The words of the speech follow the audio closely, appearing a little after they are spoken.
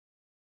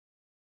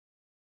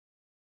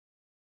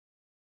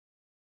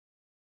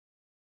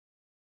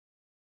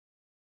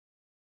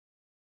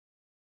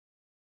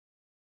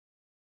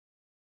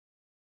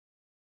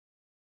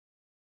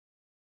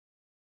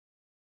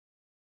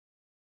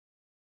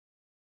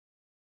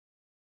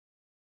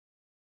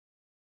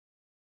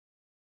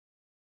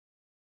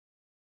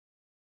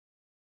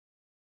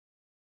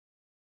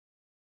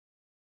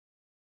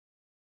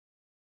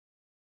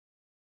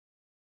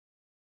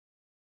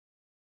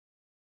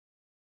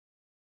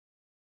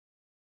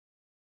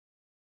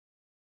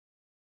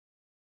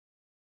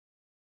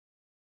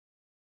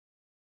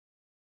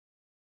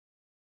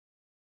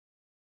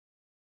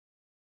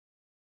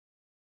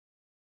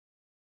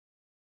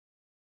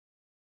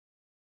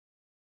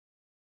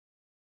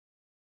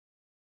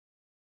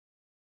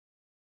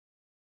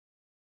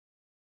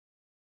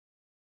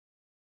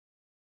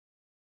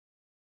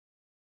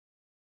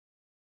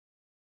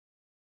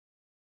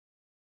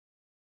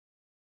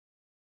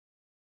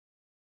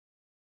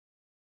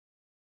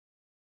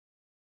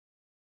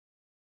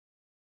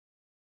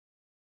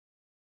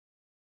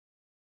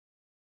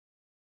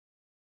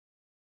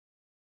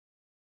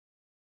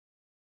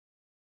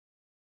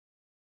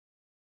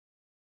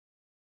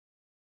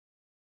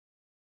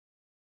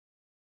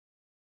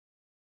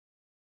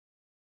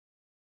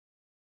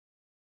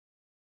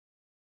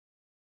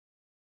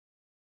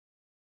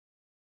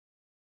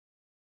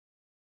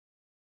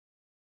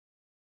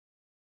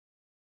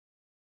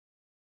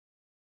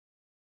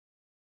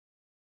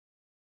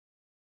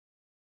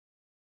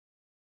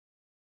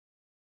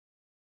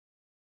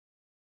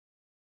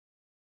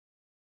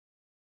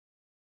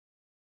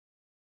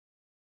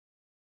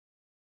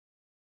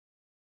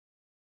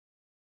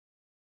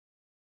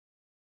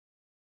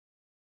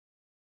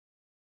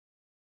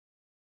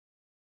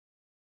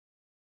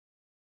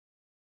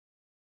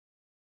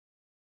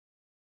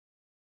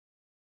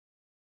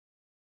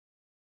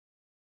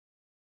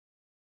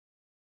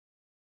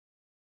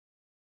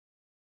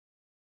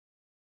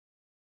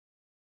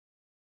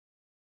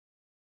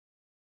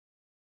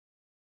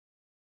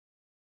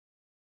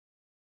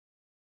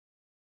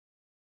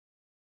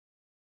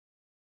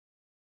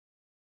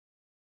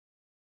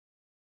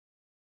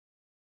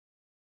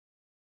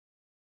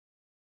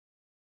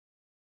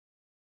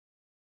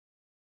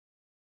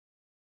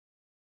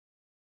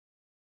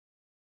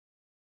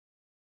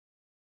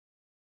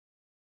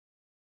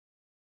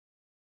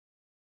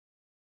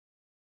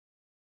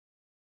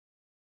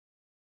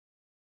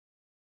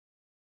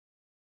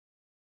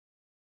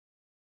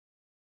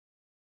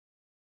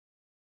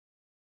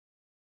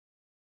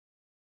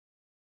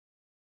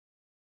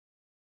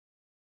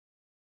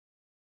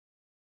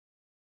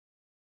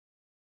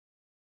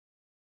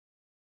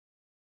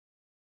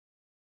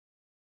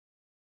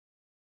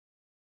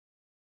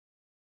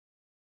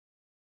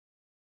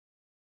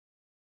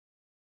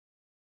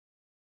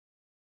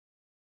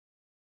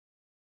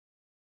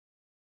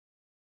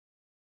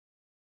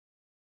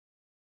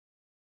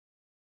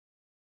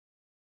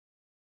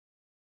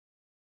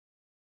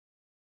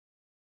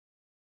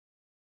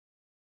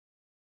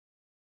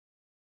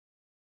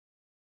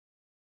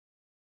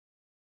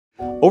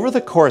Over the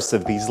course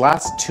of these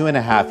last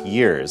 2.5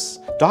 years,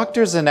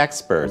 doctors and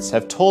experts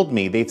have told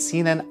me they've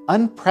seen an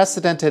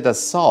unprecedented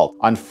assault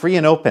on free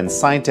and open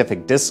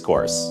scientific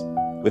discourse,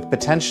 with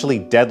potentially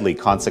deadly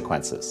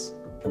consequences.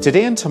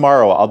 Today and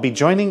tomorrow, I'll be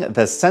joining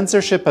the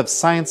Censorship of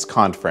Science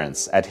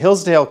conference at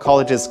Hillsdale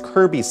College's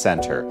Kirby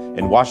Center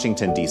in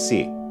Washington,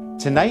 D.C.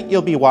 Tonight,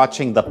 you'll be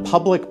watching the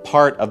public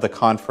part of the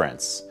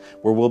conference,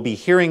 where we'll be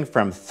hearing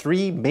from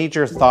 3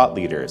 major thought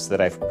leaders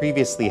that I've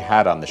previously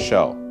had on the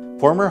show.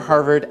 Former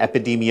Harvard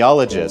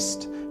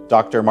epidemiologist,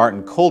 Dr.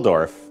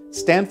 MartinKulldorff,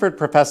 Stanford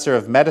Professor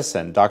of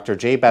Medicine, Dr.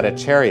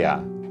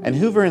 JayBhattacharya, and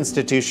Hoover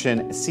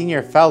Institution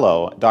Senior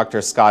Fellow, Dr.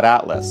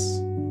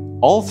 ScottAtlas.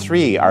 All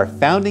 3 are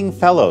founding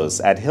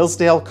fellows at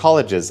Hillsdale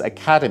College's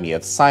Academy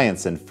of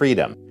Science and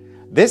Freedom.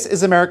 This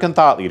is American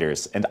Thought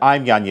Leaders, and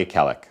I'm Jan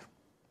Jekielek.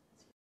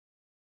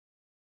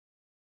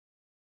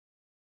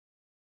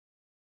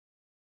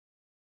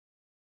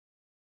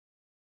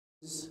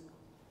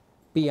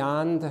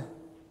 Beyond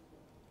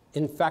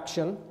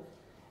infection,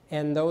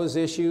 and those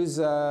issues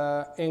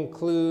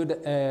include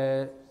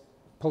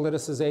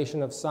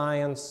politicization of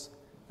science.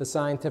 The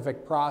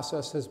scientific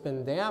process has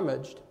been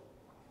damaged,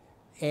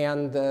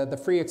 and the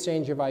free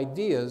exchange of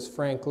ideas,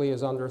 frankly,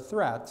 is under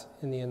threat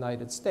in the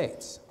United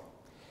States.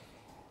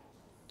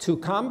 To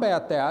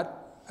combat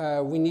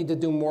that, we need to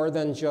do more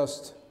than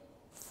just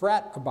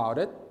fret about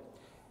it,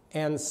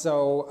 and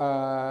so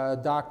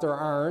Dr.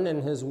 Arnn,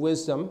 in his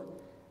wisdom,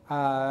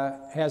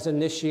 has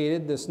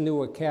initiated this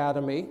new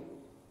academy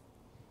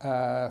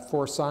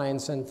for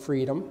science and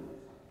freedom.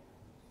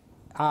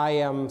 I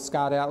am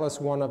ScottAtlas,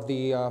 one of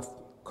the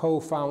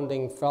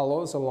co-founding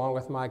fellows, along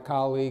with my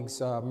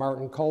colleagues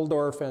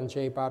MartinKulldorff and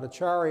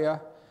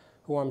JayBhattacharya,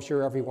 who I'm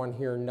sure everyone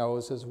here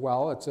knows as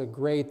well. It's a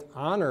great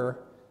honor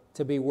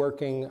to be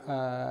working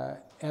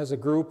as a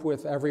group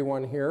with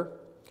everyone here.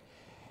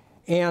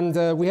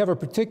 And we have a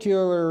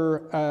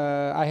particular,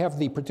 I have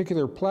the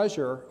particular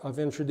pleasure of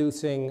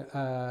introducing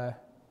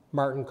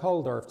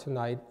MartinKulldorff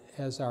tonight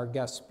as our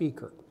guest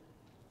speaker.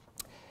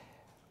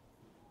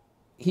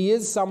 He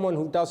is someone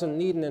who doesn't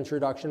need an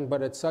introduction,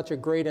 but it's such a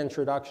great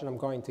introduction, I'm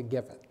going to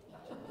give it.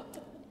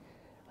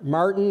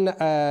 Martin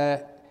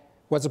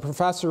was a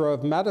professor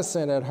of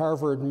medicine at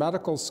Harvard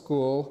Medical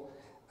School,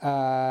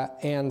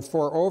 and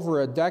for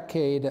over a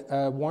decade,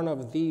 one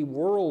of the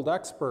world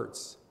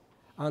experts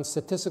on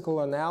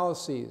statistical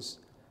analyses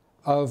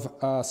of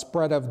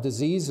spread of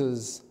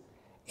diseases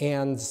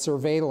and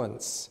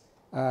surveillance.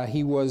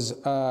 He was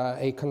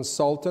a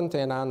consultant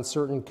and on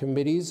certain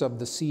committees of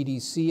the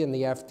CDC and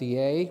the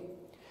FDA,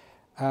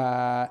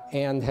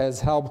 and has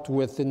helped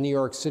with the New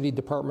York City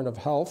Department of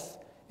Health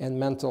and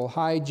Mental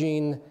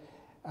Hygiene,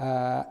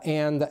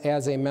 and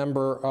as a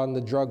member on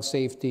the Drug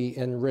Safety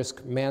and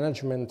Risk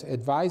Management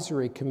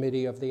Advisory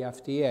Committee of the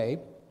FDA.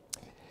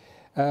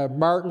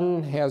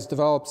 Martin has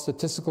developed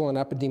statistical and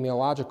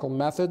epidemiological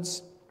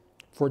methods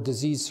for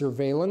disease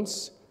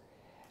surveillance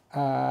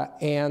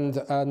and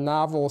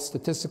novel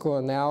statistical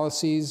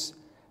analyses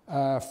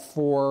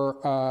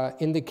for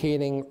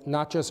indicating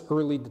not just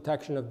early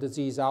detection of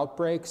disease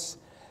outbreaks,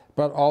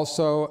 but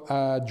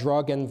also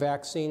drug and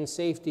vaccine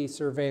safety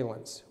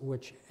surveillance,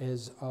 which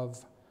is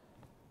of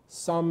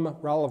some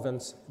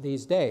relevance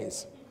these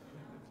days.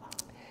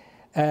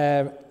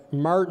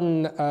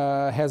 Martin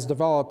has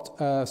developed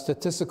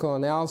statistical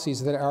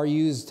analyses that are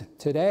used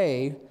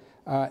today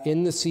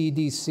in the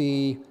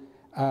CDC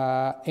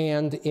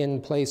and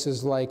in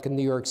places like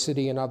New York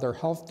City and other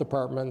health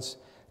departments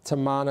to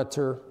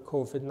monitor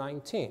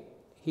COVID-19.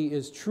 He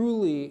is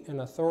truly an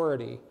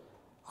authority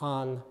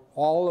on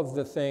all of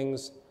the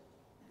things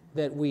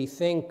that we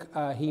think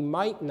he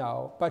might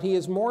know, but he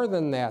is more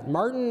than that.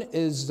 Martin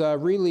is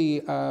really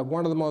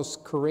one of the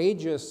most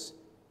courageous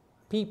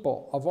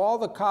people of all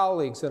the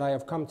colleagues that I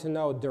have come to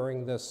know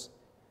during this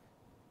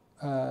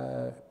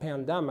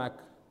pandemic.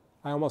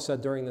 I almost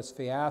said during this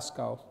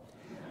fiasco.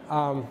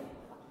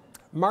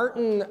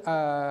 Martin,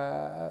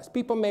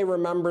 people may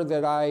remember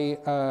that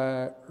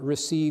I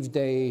received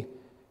a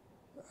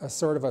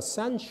sort of a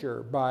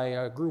censure by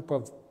a group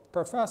of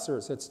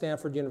professors at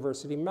Stanford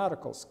University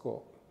Medical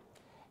School.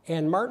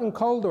 And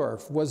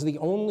MartinKulldorff was the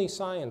only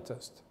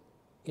scientist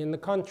in the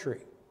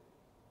country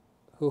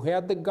who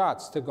had the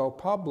guts to go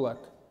public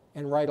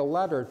and write a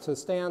letter to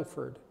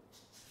Stanford,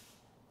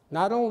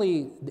 not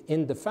only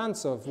in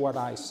defense of what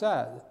I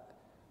said,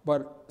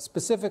 but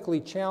specifically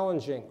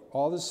challenging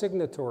all the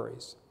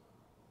signatories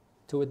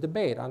to a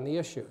debate on the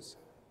issues.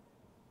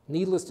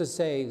 Needless to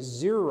say,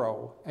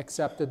 0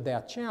 accepted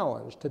that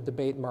challenge to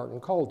debate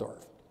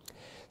MartinKulldorff.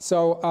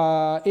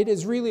 So it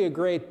is really a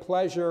great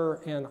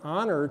pleasure and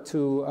honor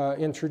to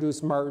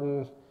introduce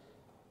Martin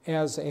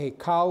as a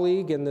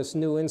colleague in this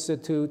new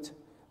institute,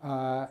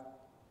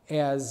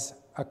 as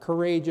a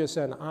courageous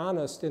and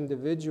honest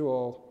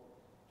individual,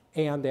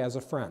 and as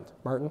a friend.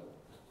 Martin?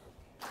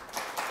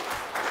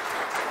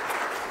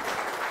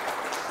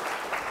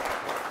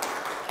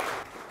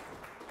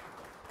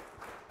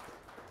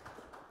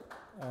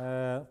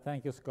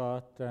 Thank you,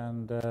 Scott,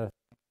 and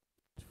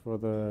for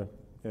the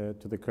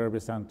to the Kirby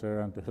Center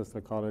and to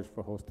Hillsdale College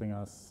for hosting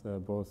us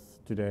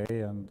both today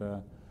and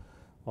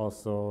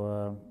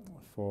also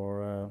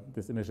for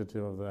this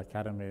initiative of the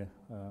Academy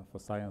for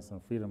Science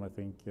and Freedom. I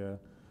think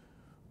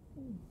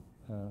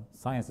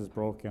science is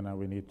broken and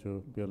we need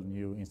to build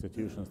new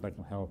institutions that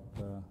can help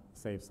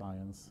save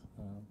science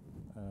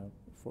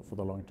for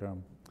the long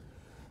term.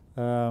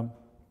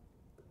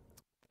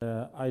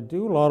 I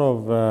do a lot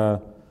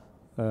of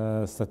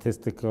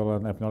statistical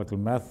and epidemiological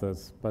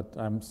methods, but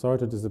I'm sorry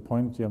to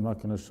disappoint you. I'm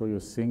not going to show you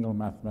a single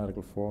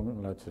mathematical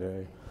formula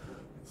today.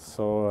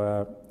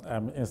 So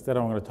instead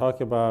I'm going to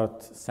talk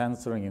about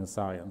censoring in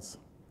science.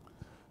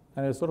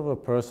 And it's sort of a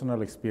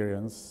personal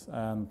experience,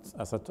 and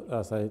as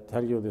I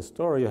tell you this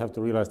story, you have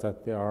to realize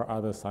that there are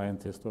other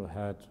scientists who have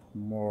had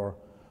more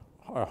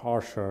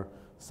harsher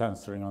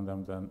censoring on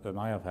them than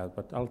I have had,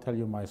 but I'll tell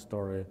you my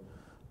story,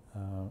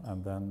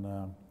 and then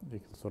you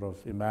can sort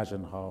of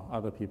imagine how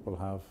other people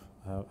have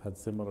had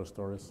similar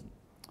stories.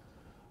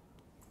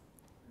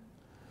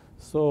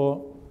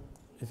 So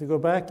if you go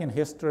back in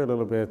history a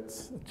little bit,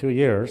 2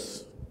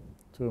 years,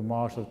 to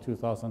March of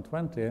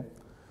 2020,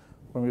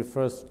 when we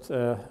first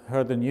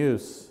heard the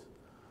news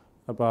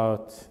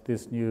about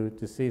this new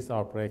disease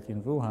outbreak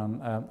in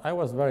Wuhan, I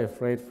was very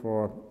afraid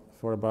for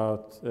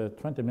about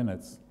 20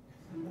 minutes.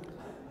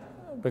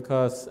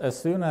 Because as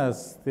soon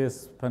as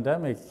this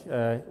pandemic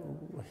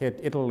hit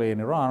Italy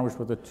and Iran, which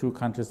were the two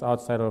countries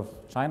outside of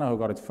China who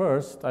got it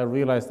first, I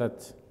realized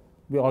that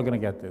we're all going to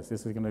get this.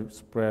 This is going to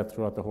spread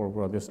throughout the whole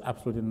world. There's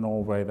absolutely no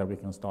way that we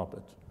can stop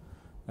it.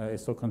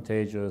 It's so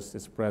contagious,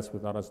 it spreads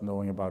without us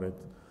knowing about it.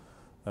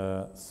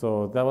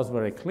 So that was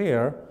very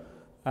clear.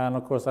 And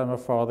of course, I'm a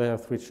father, I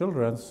have 3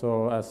 children,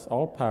 so as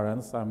all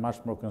parents, I'm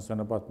much more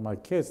concerned about my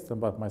kids than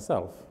about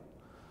myself.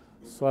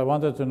 So I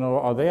wanted to know,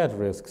 are they at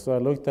risk? So I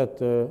looked at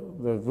the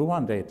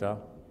Wuhan data,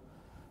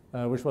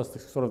 which was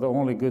sort of the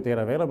only good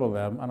data available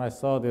then, and I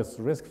saw this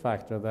risk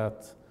factor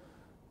that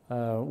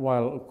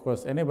while, of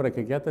course, anybody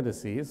could get the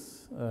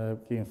disease,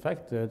 be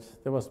infected,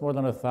 there was more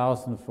than a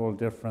 1,000-fold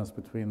difference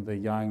between the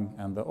young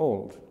and the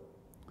old.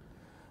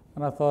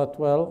 And I thought,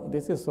 well,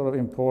 this is sort of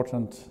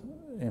important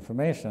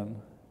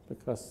information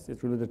because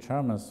it really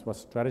determines what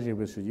strategy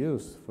we should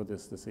use for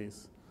this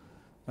disease.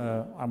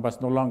 I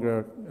was no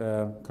longer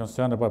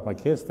concerned about my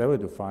kids. They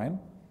would do fine.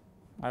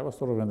 I was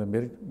sort of in the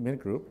mid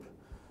group.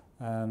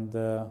 And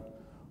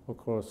of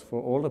course,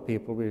 for older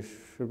people, we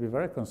should be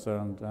very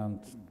concerned and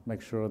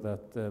make sure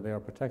that they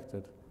are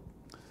protected.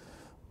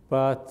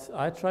 But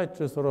I tried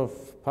to sort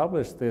of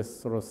publish this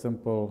sort of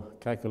simple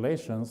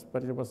calculations,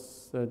 but it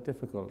was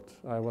difficult.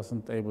 I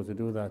wasn't able to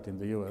do that in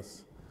the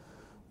US.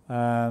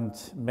 And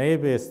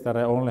maybe it's that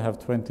I only have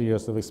 20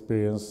 years of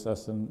experience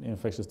as an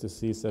infectious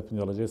disease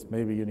epidemiologist.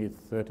 Maybe you need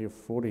 30 or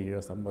 40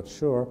 years, I'm not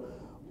sure.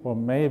 Or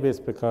maybe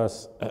it's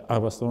because I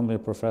was only a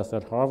professor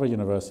at Harvard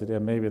University,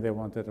 and maybe they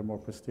wanted a more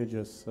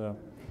prestigious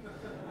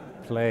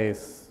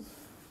place.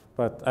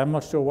 But I'm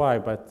not sure why,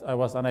 but I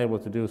was unable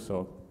to do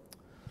so.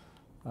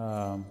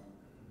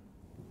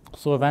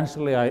 So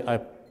eventually I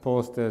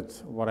posted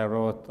what I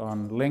wrote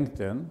on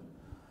LinkedIn,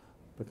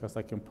 because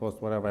I can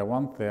post whatever I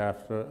want there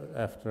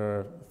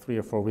after 3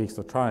 or 4 weeks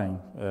of trying.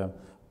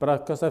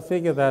 But because I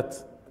figured that,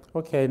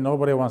 okay,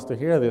 nobody wants to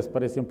hear this,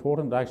 but it's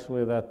important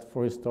actually that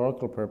for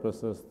historical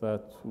purposes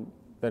that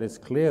it's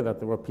clear that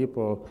there were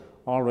people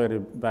already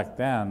back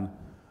then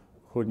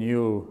who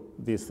knew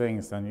these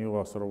things and knew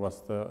what sort of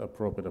was the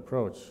appropriate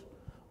approach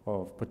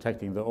of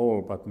protecting the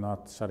old but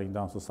not shutting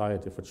down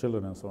society for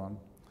children and so on.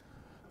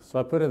 So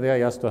I put it there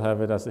just to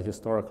have it as a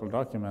historical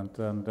document.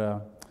 And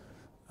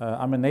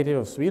I'm a native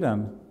of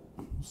Sweden,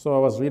 so I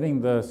was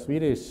reading the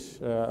Swedish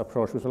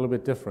approach, which was a little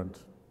bit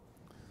different.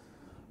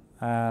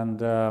 And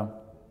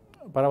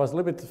but I was a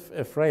little bit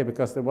afraid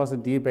because there was a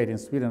debate in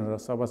Sweden,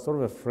 so I was sort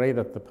of afraid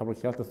that the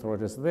public health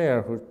authorities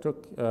there who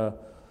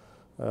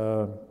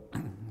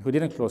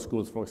didn't close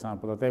schools, for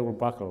example, that they will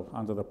buckle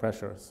under the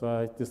pressure. So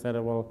I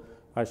decided, well,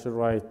 I should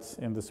write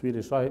in the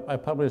Swedish. So I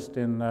published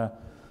in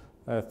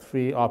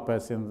 3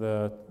 op-eds in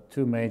the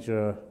 2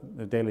 major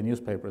daily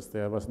newspapers.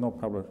 There was no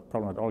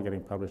problem at all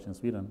getting published in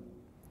Sweden.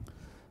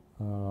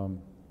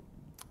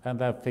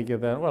 And I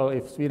figured that, well,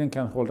 if Sweden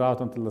can hold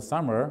out until the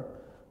summer,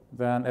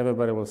 then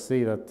everybody will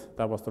see that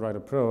that was the right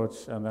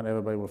approach, and then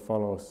everybody will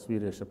follow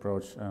Swedish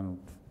approach, and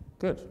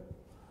good.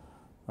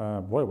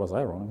 Boy, was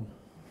I wrong.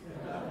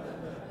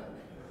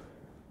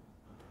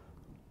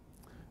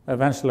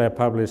 Eventually, I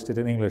published it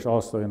in English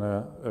also in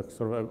a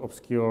sort of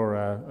obscure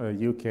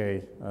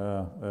UK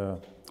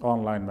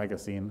online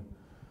magazine.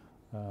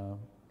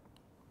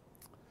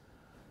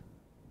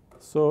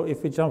 So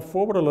if we jump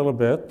forward a little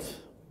bit,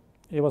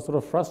 it was sort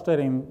of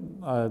frustrating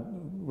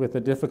with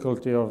the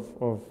difficulty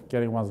of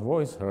getting one's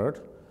voice heard.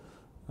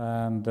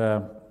 And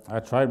I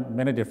tried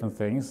many different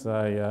things.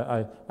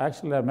 I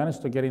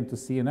managed to get into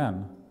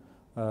CNN.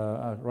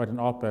 I write an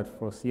op-ed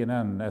for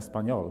CNN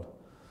Espanol.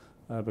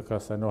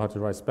 Because I know how to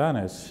write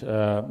Spanish.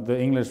 The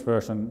English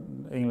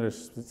version,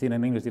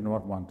 CNN English did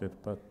not want it,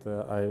 but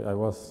I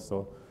was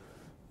so.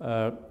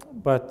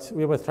 But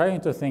we were trying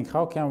to think,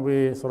 how can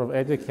we sort of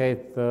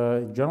educate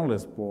the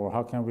journalists more?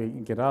 How can we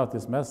get out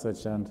this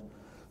message? And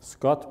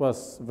Scott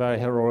was very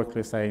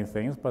heroically saying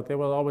things, but they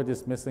were always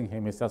dismissing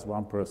him. He's just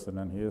one person,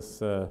 and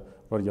he's a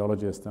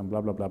radiologist, and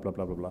blah, blah, blah, blah,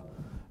 blah, blah, blah.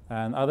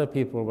 And other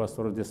people were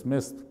sort of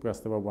dismissed because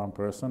they were one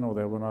person, or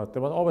they were not.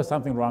 There was always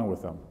something wrong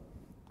with them.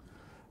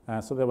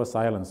 And so there was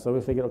silence. So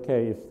we figured,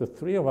 okay, if the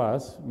three of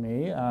us,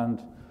 me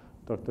and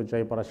Dr.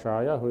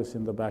 JayBhattacharya, who is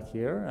in the back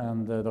here,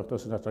 and Dr.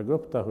 Sunatra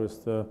Gupta, who is,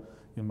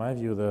 in my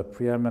view, the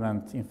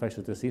preeminent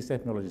infectious disease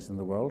epidemiologist in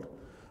the world,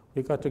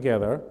 we got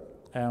together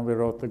and we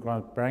wrote the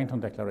Grant-Barrington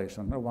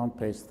Declaration, a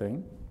one-page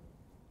thing,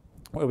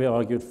 where we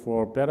argued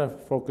for better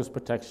focused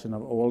protection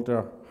of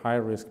older,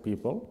 high-risk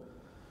people,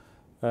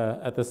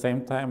 at the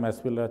same time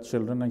as we let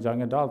children and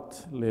young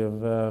adults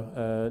live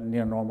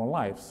near normal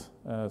lives,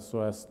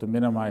 so as to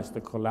minimize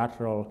the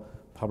collateral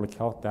public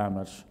health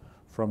damage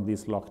from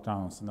these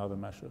lockdowns and other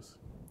measures.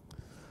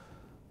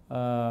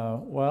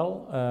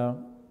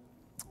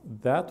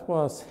 That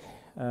was,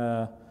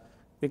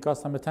 it got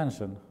some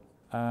attention,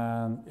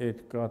 and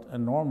it got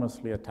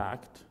enormously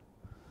attacked.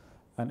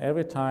 And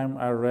every time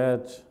I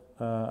read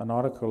an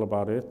article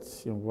about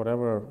it in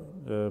whatever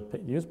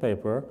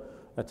newspaper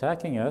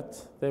attacking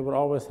it, they would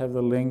always have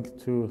the link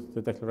to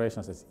the declaration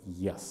that says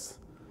yes,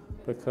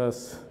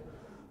 because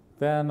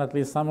then at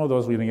least some of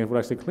those reading it would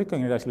actually click on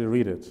it and actually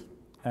read it.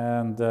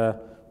 And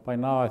by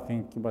now, I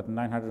think about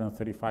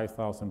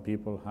 935,000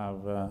 people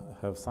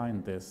have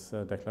signed this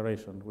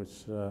declaration,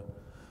 which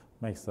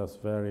makes us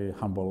very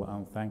humble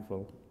and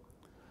thankful.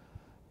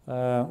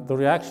 The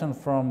reaction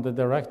from the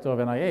director of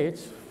NIH,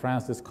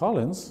 Francis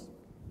Collins,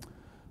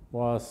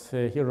 was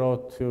he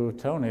wrote to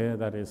Tony,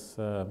 that is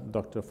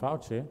Dr.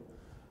 Fauci,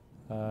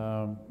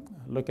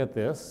 look at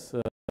this,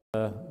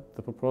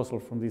 the proposal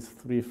from these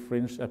three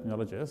fringe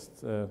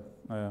epidemiologists.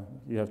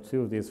 You have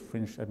two of these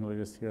fringe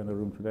epidemiologists here in the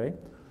room today,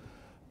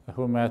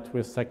 who met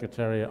with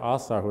Secretary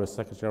Azar, who is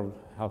Secretary of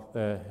Health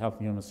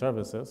and Human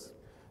Services,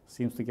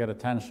 seems to get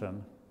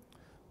attention.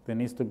 There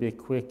needs to be a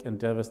quick and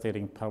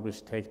devastating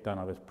published takedown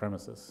of its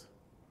premises.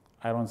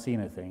 I don't see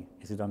anything.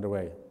 Is it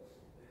underway?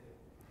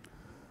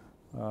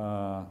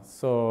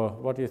 So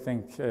what do you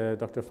think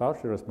Dr.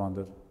 Fauci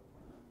responded?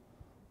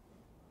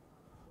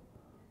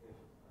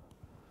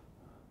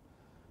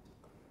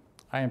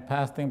 I am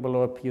passing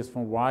below a piece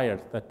from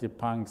Wired that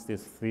debunks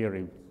this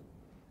theory.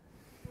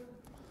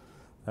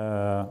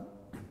 I'm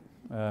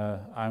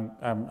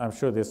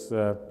sure this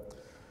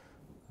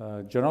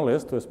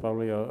journalist, who is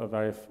probably a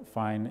very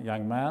fine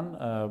young man,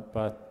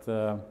 but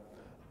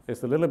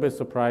it's a little bit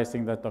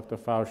surprising that Dr.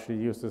 Fauci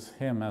uses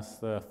him as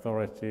the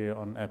authority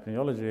on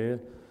epidemiology.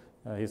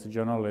 He's a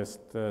journalist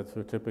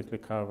who typically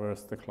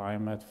covers the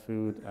climate,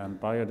 food, and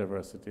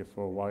biodiversity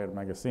for Wired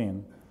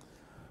magazine.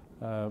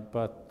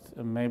 But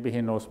maybe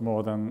he knows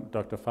more than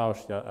Dr.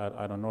 Fauci.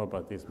 I don't know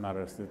about these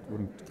matters. It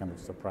wouldn't kind of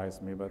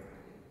surprise me, but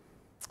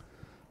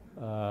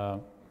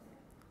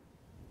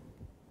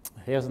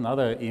here's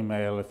another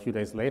email a few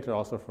days later,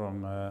 also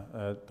from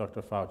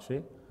Dr.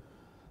 Fauci.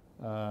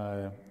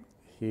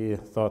 He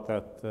thought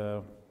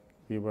that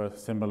we were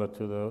similar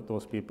to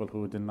those people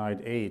who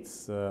denied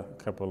AIDS a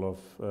couple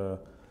of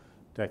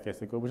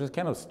decades ago, which is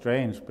kind of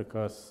strange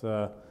because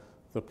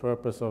the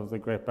purpose of the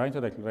Great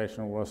Barrington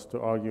Declaration was to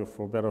argue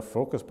for better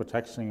focused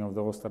protection of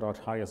those that are at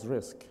highest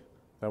risk.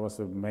 That was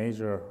a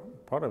major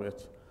part of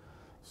it.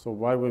 So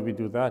why would we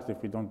do that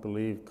if we don't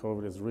believe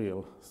COVID is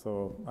real?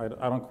 So I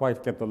don't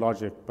quite get the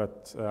logic,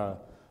 but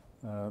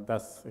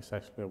that's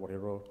exactly what he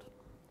wrote.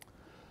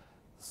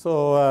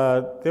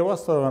 So there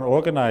was sort of an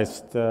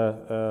organized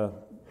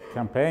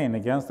campaign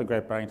against the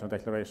Great Barrington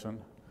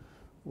Declaration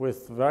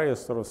with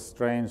various sort of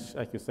strange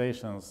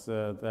accusations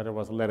that it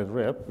was let it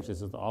rip, which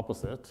is the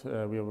opposite.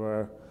 We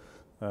were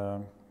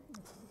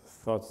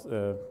thought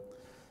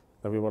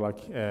that we were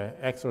like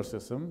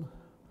exorcism,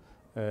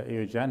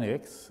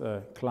 eugenics,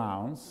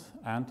 clowns,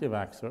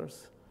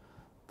 anti-vaxxers,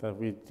 that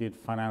we did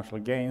financial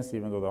gains,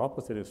 even though the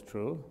opposite is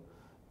true.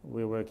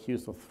 We were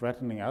accused of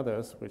threatening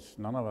others, which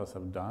none of us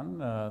have done.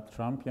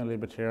 Trumpian,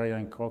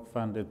 libertarian,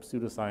 Koch-funded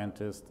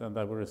pseudoscientists, and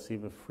that we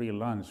received a free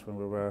lunch when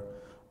we were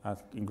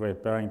in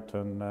Great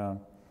Barrington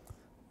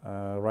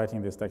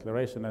writing this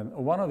declaration. And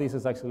one of these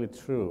is actually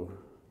true.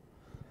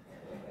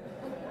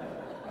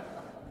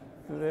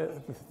 There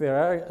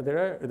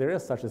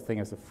is such a thing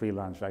as a free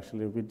lunch,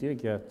 actually. We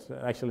get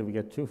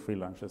 2 free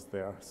lunches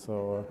there.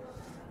 So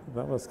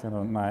that was kind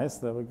of nice.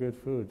 They were good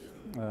food.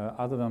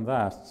 Other than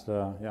that,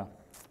 yeah.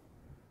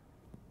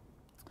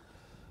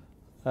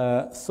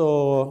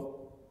 So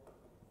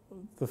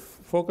the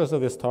focus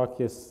of this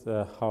talk is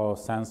how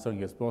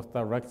censoring is, both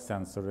direct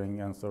censoring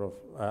and sort of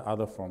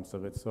other forms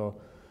of it. So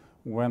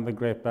when the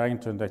Great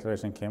Barrington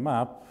Declaration came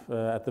up,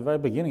 at the very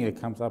beginning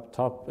it comes up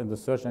top in the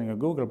search engine of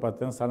Google, but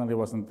then suddenly it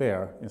wasn't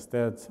there.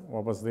 Instead,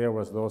 what was there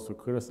was those who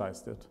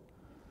criticized it.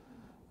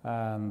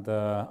 And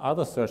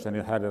other search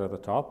engines had it at the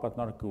top, but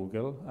not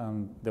Google.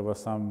 And there was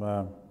some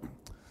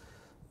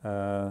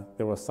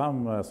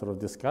sort of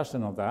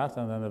discussion of that,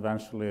 and then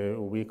eventually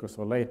a week or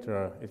so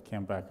later it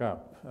came back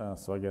up.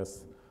 So I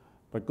guess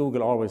But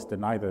Google always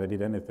denied that they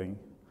did anything.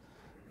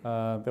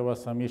 There were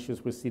some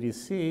issues with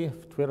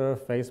CDC, Twitter,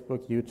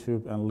 Facebook,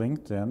 YouTube, and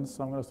LinkedIn.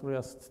 So I'm going to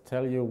just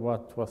tell you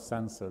what was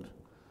censored.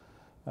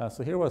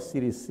 So here was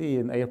CDC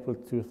in April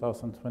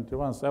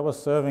 2021. So I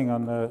was serving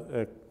on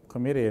a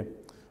committee,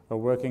 a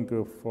working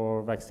group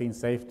for vaccine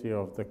safety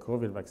of the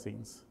COVID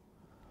vaccines.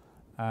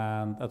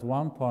 And at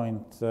one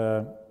point,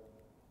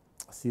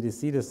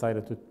 CDC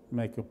decided to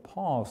make a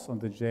pause on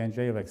the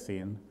J&J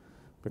vaccine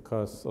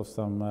because of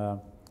some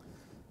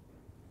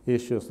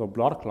issues of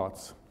blood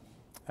clots.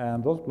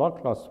 And those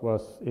blood clots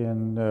was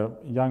in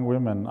young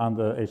women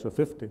under the age of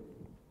 50.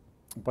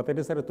 But they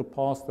decided to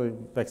pause the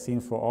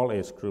vaccine for all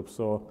age groups.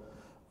 So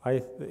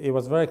it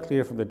was very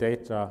clear from the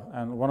data,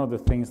 and one of the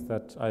things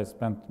that I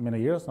spent many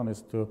years on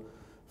is to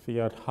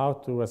figure out how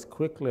to, as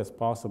quickly as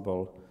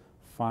possible,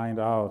 find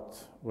out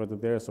whether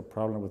there is a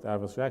problem with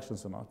adverse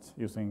reactions or not,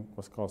 using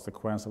what's called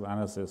sequential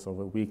analysis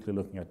over weekly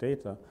looking at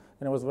data.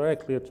 And it was very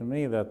clear to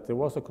me that there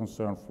was a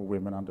concern for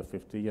women under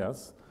 50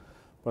 years,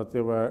 but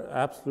there were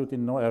absolutely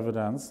no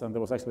evidence, and there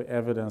was actually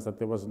evidence that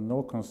there was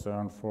no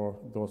concern for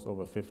those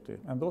over 50.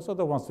 And those are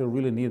the ones who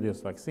really need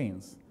these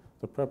vaccines.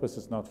 The purpose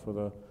is not for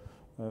the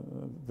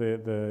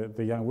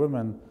young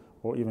women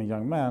or even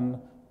young men.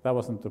 That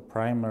wasn't the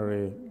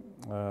primary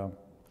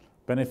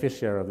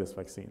beneficiary of this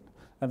vaccine.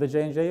 And the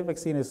J&J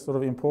vaccine is sort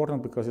of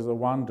important because it's a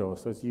one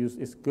dose, so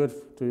it's good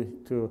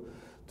to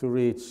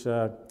reach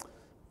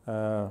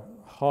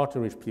hard to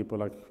reach people,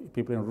 like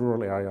people in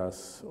rural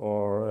areas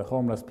or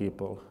homeless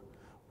people,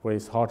 where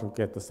it's hard to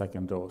get the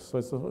second dose. So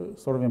it's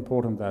sort of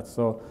important that.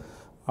 So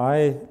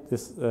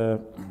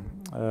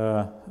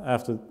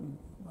after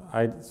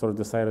I sort of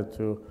decided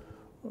to,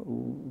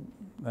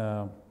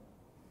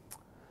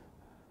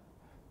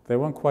 they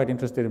weren't quite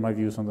interested in my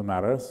views on the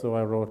matter, so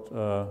I wrote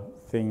a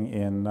thing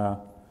in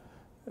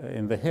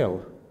The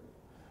Hill,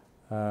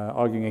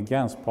 arguing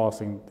against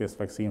passing this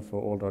vaccine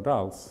for older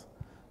adults,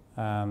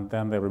 and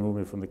then they removed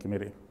me from the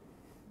committee.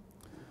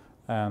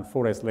 And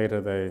 4 days later,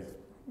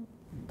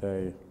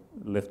 they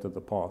lifted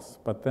the pause.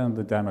 But then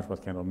the damage was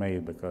kind of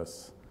made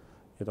because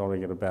it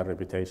already had a bad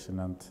reputation,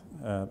 and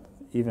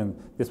even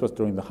this was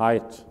during the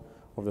height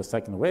of the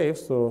second wave,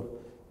 so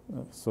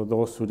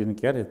those who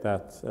didn't get it,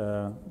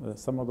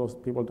 some of those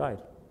people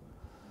died.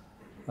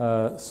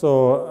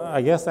 So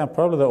I guess I'm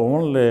probably the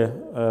only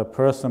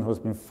person who's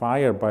been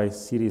fired by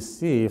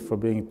CDC for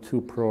being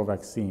too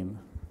pro-vaccine.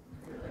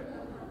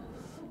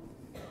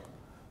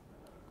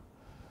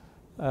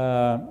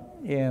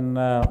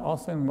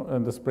 Also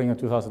in the spring of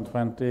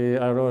 2020,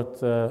 I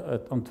wrote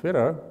on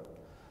Twitter,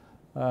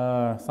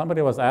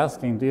 somebody was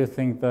asking, do you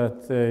think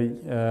that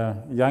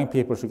young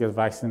people should get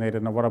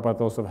vaccinated, and what about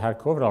those who have had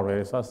COVID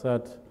already? So I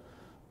said,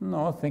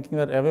 no, thinking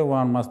that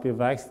everyone must be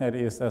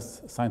vaccinated is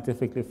as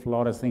scientifically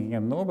flawed as thinking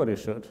that nobody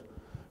should.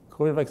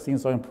 COVID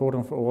vaccines are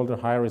important for older,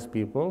 high-risk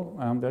people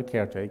and their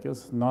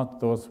caretakers, not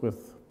those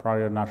with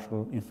prior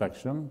natural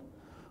infection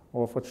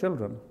or for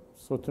children.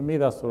 So to me,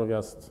 that's sort of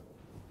just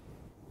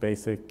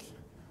basic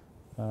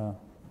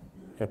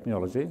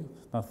epidemiology.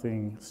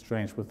 Nothing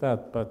strange with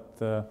that, but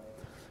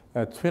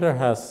Twitter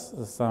has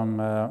some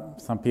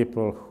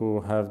people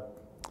who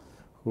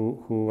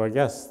I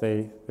guess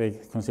they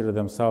consider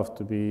themselves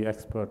to be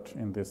expert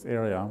in this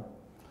area,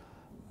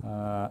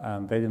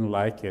 and they didn't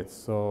like it,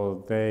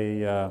 so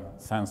they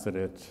censored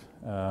it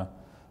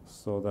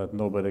so that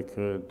nobody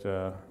could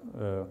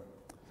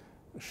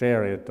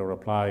share it or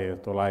reply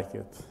it or like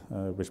it,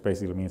 which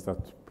basically means that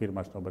pretty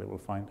much nobody will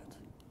find it.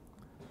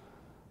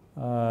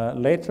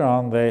 Later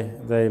on,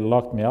 they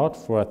locked me out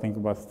for I think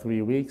about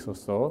 3 weeks or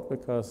so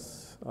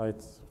because I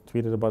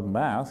tweeted about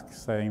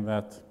masks, saying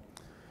that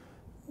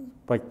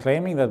by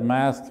claiming that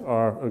masks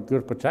are a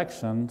good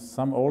protection,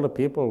 some older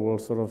people will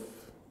sort of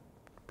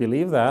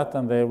believe that,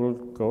 and they will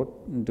go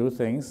and do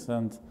things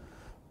and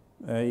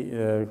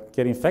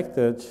get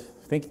infected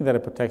thinking that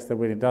it protects them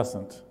when it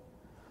doesn't.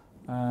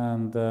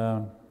 And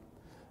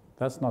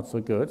that's not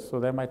so good, so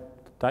they might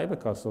die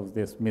because of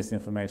this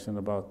misinformation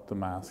about the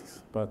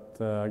masks.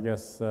 But I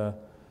guess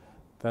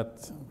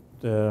that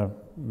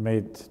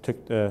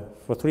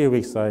for 3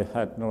 weeks I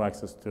had no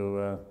access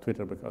to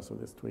Twitter because of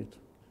this tweet.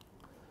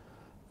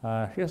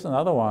 Here's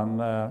another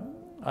one.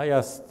 I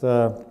asked,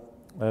 there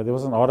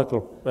was an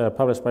article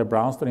published by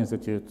Brownstone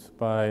Institute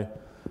by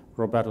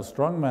Roberto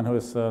Strongman, who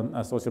is an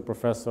associate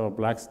professor of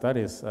Black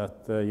Studies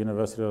at the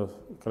University of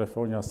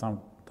California,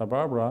 Santa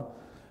Barbara.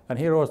 And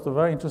he wrote a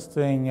very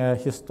interesting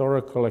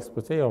historical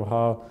exposé of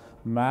how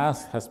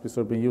masks has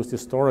been used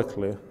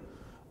historically,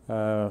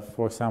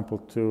 for example,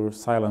 to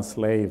silence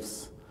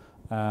slaves.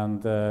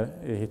 And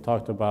he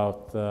talked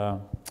about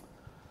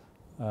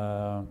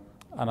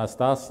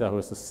Anastasia, who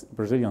is a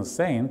Brazilian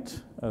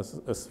saint, as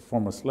a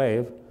former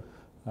slave,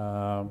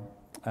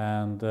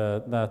 and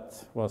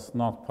that was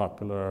not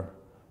popular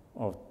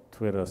of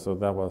Twitter, so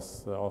that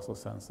was also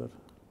censored.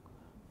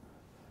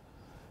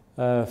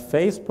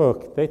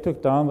 Facebook, they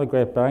took down the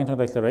Great Barrington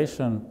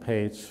Declaration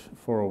page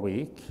for a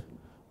week,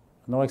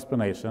 no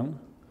explanation.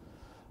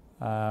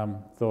 The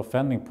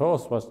offending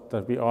post was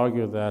that we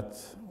argued that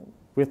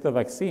with the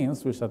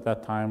vaccines, which at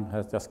that time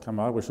has just come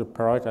out, we should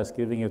prioritize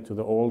giving it to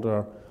the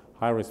older,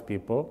 high-risk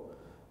people.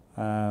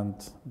 And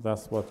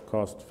that's what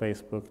caused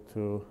Facebook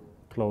to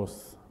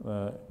close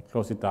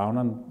it down.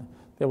 And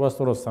there was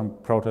sort of some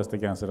protest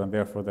against it, and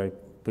therefore they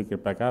picked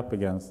it back up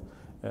again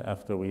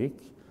after a week.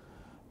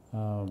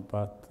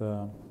 But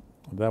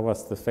that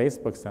was the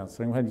Facebook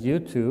censoring. We had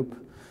YouTube.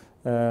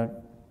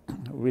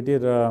 We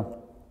did a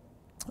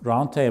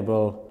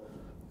roundtable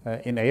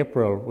in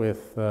April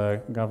with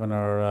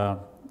Governor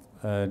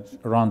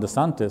Ron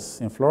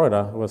DeSantis in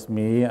Florida. It was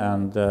me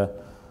and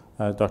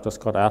Dr.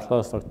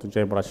 ScottAtlas, Dr.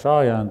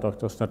 JayBhattacharya, and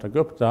Dr. Sneta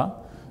Gupta.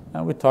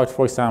 And we talked,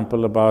 for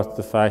example, about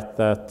the fact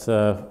that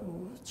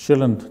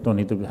children don't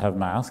need to have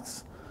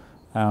masks.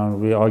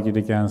 And we argued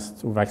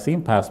against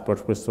vaccine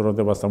passports, which sort of,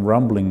 there was some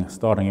rumbling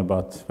starting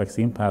about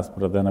vaccine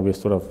passport, and then we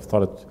sort of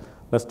thought,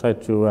 let's try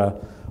to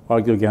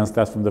argue against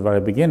that from the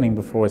very beginning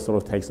before it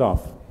sort of takes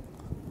off.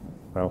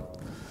 Well,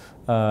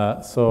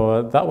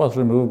 so that was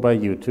removed by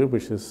YouTube,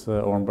 which is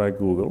owned by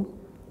Google.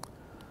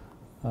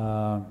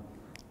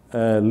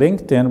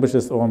 LinkedIn, which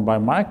is owned by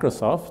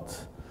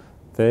Microsoft,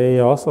 they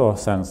also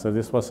censored.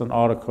 This was an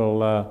article,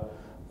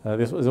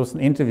 this was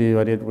an interview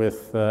I did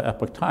with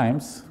Epoch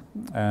Times,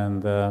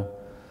 and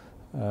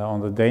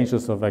on the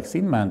dangers of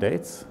vaccine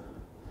mandates.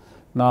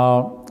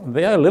 Now,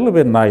 they are a little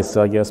bit nicer,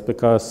 I guess,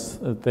 because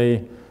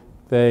they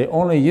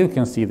only you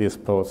can see this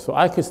post, so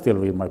I could still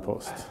read my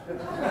post.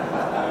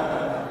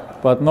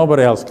 But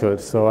nobody else could,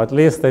 so at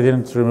least they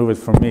didn't remove it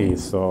from me,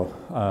 so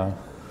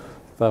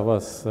that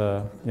was,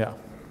 yeah.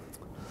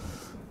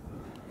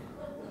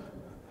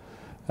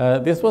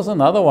 This was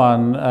another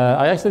one.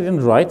 I actually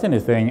didn't write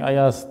anything. I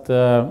just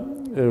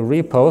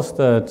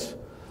reposted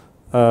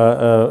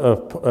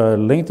a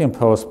LinkedIn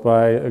post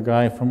by a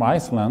guy from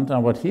Iceland,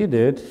 and what he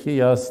did, he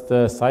just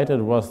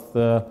cited what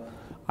the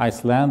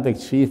Icelandic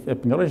chief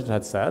epidemiologist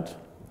had said,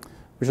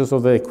 which is sort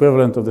of the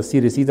equivalent of the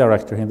CDC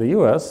director in the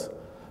US.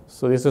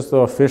 So this is the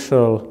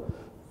official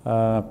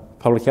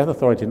public health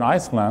authority in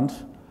Iceland,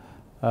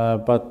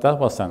 but that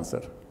was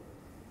censored.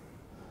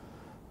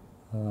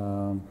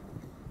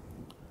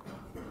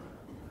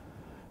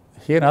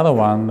 Here another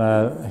one,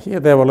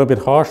 here they were a little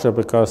bit harsher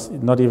because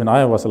not even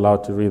I was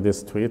allowed to read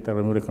this tweet. They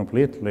removed it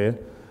completely.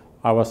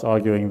 I was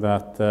arguing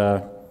that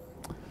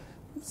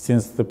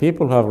since the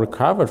people who have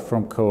recovered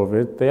from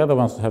COVID, they are the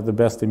ones who have the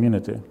best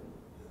immunity,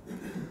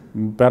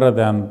 better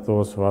than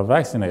those who are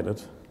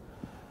vaccinated.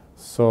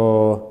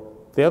 So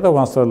they are the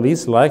ones who are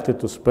least likely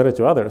to spread it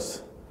to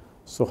others.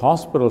 So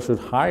hospitals should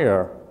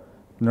hire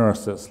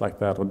nurses like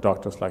that or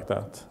doctors like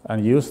that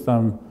and use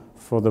them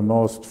for the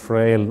most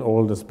frail,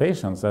 oldest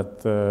patients at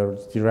the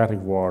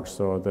geriatric wards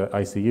or the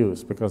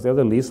ICUs, because they're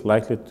the least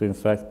likely to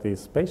infect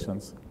these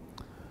patients.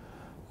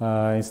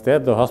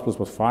 Instead, the hospitals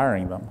was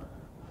firing them.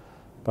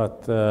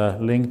 But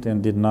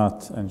LinkedIn did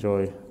not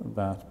enjoy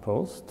that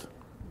post.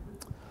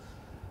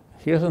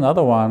 Here's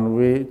another one.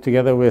 We,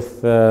 together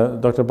with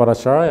Dr.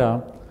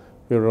 Bhattacharya,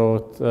 we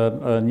wrote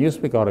a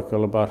Newsweek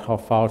article about how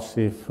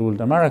Fauci fooled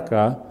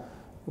America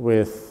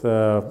with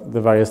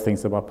the various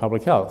things about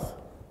public health.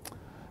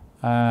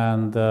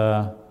 And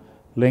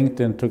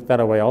LinkedIn took that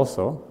away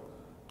also.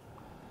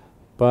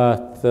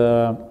 But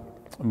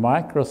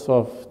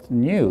Microsoft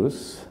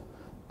News,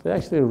 they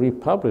actually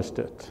republished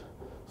it.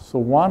 So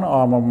one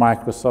arm of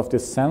Microsoft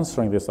is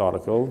censoring this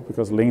article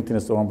because LinkedIn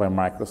is owned by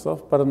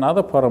Microsoft, but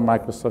another part of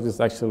Microsoft is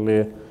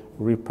actually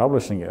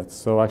republishing it.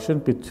 So I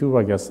shouldn't be too,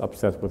 I guess,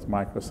 upset with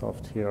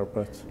Microsoft here,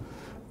 but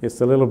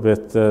it's a little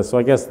bit, so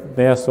I guess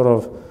they are sort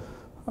of,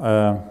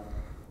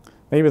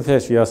 maybe they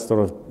should just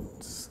sort of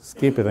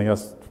skip it and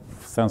just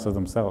censor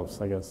themselves,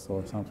 I guess,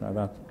 or something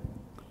like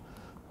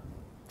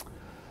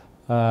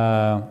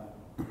that.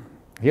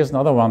 Here's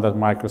another one that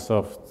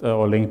Microsoft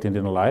or LinkedIn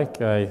didn't like.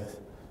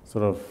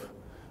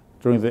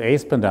 During the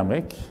AIDS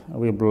pandemic,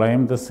 we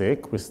blamed the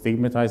sick, we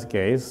stigmatized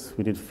gays,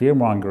 we did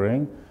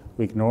fear-mongering,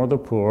 we ignored the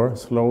poor,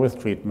 slow with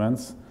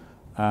treatments,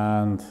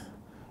 and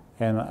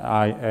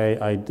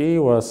NIAID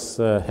was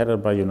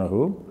headed by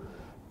you-know-who.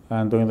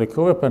 And during the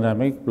COVID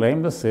pandemic,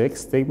 blamed the sick,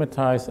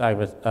 stigmatized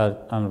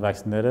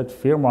unvaccinated,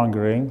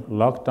 fear-mongering,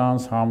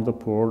 lockdowns harmed the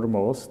poor the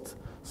most,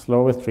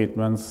 slow with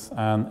treatments,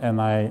 and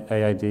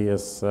NIAID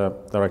is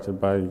directed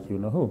by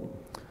you-know-who.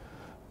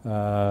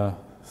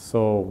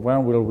 So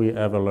when will we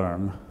ever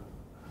learn?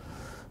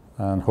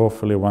 And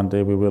hopefully one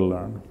day we will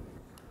learn.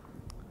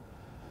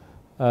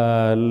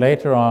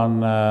 Later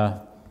on,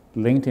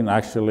 LinkedIn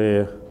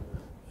actually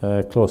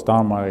closed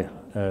down my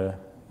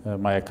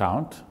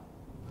account.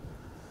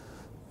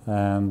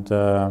 And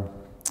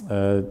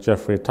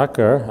Jeffrey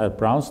Tucker at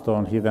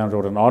Brownstone, he then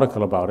wrote an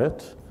article about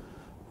it,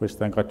 which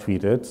then got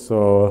tweeted.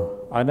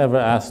 So I never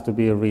asked to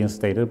be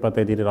reinstated, but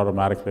they did it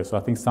automatically. So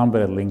I think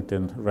somebody at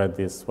LinkedIn read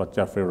this, what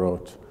Jeffrey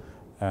wrote,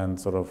 and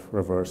sort of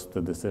reversed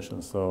the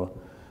decision. So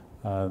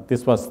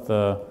this was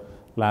the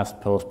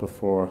last post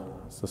before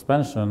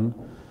suspension.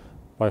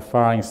 By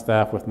firing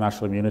staff with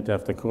natural immunity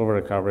after COVID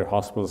recovery,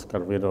 hospitals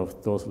got rid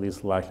of those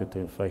least likely to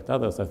infect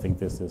others. I think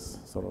this is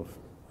sort of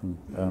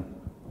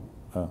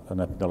an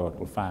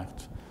epidemiological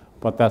fact.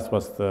 But that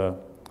was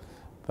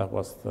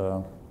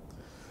the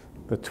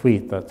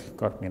tweet that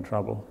got me in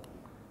trouble.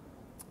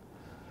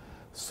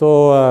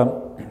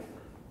 So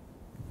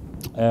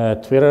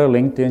Twitter,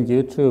 LinkedIn,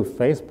 YouTube,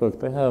 Facebook,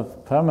 they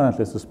have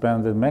permanently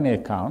suspended many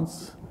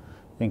accounts,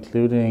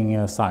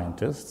 including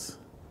scientists.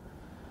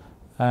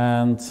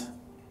 And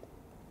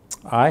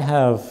I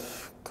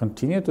have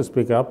continued to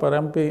speak up, but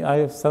I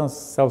have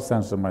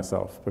self-censored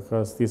myself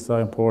because these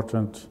are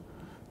important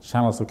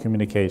channels of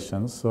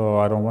communication, so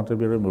I don't want to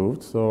be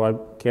removed, so I'm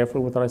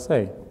careful with what I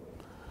say.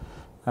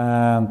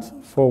 And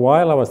for a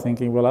while I was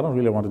thinking, well, I don't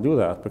really want to do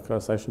that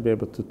because I should be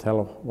able to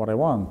tell what I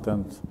want,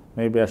 and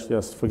maybe I should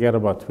just forget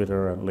about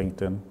Twitter and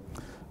LinkedIn.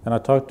 And I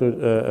talked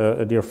to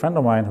a dear friend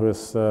of mine who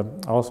is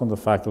also on the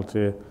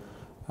faculty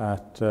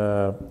at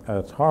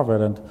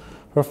Harvard, and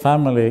her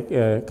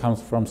family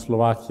comes from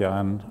Slovakia,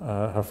 and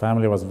her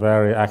family was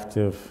very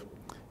active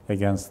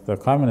against the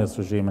communist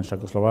regime in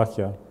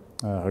Czechoslovakia.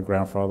 Her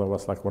grandfather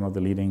was like one of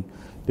the leading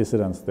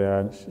dissidents there,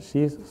 and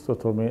she sort of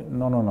told me,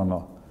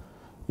 no.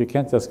 You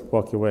can't just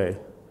walk away.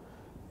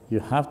 You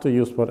have to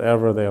use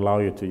whatever they allow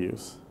you to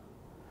use.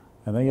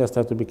 And then you just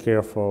have to be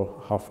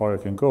careful how far you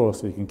can go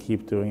so you can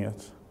keep doing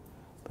it.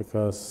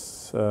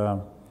 Because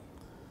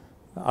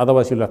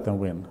otherwise you let them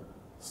win.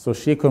 So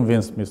she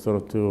convinced me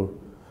sort of to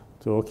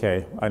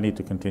okay, I need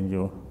to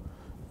continue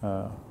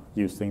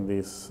using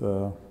these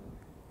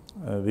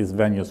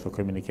venues for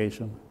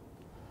communication.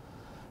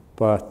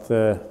 But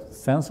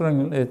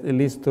censoring, it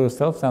leads to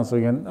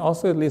self-censoring, and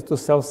also it leads to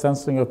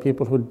self-censoring of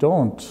people who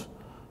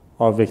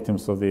are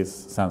victims of this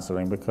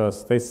censoring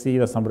because they see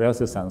that somebody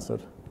else is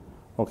censored.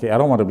 Okay, I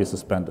don't want to be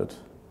suspended,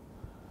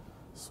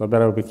 so I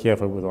better be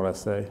careful with what I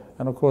say.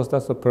 And of course,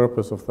 that's the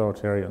purpose of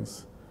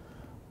authoritarians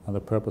and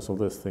the purpose of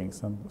these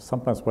things. And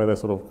sometimes why they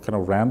sort of kind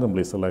of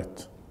randomly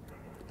select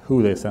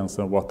who they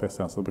censor and what they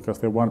censor, because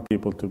they want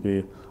people to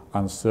be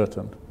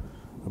uncertain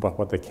about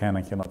what they can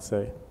and cannot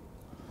say.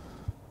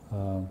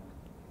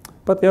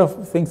 But there are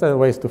things that are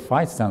ways to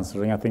fight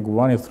censoring. I think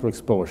one is through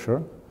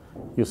exposure,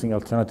 using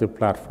alternative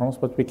platforms,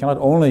 but we cannot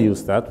only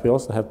use that, we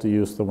also have to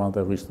use the ones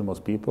that reach the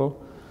most people.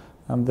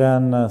 And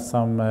then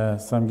some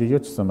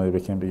jujutsu maybe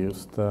can be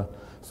used.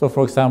 So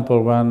for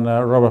example, when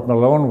Robert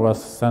Malone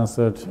was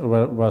censored,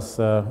 was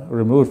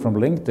removed from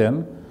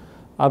LinkedIn,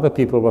 other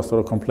people were sort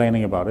of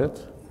complaining about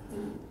it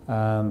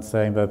and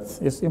saying that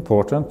it's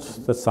important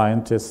that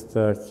scientists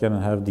can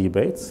have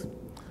debates.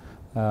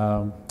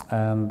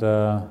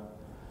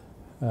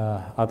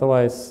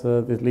 Otherwise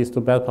it leads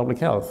to bad public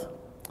health.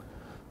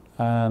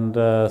 And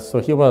so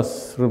he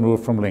was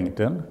removed from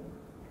LinkedIn.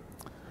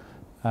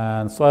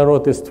 And so I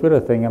wrote this Twitter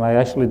thing, and I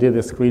actually did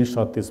a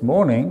screenshot this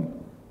morning.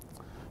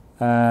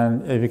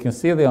 And if you can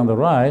see there on the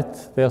right,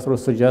 they're sort of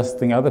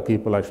suggesting other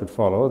people I should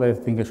follow. They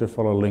think I should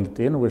follow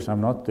LinkedIn, which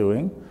I'm not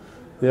doing.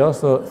 They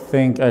also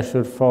think I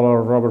should follow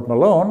Robert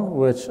Malone,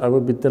 which I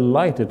would be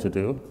delighted to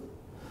do.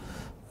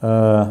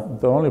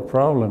 The only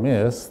problem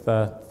is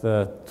that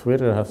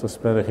Twitter has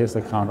suspended his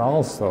account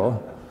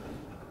also,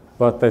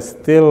 but they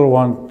still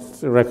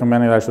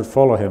recommending I should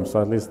follow him,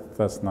 so at least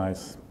that's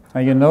nice.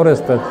 And you notice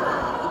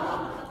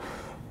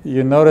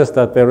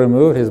that they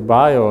removed his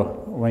bio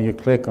when you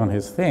click on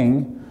his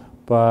thing,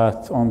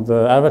 but on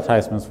the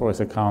advertisements for his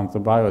account, the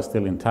bio is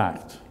still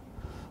intact.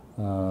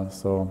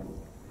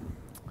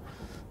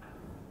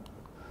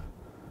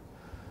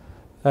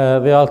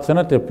 The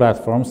alternative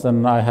platforms,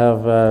 and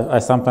I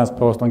sometimes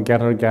post on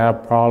Getter,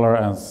 Gab, Parler,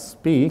 and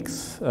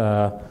Speaks,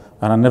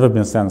 and I've never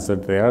been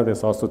censored there.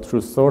 There's also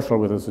Truth Social,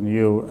 which is a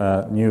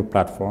new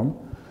platform.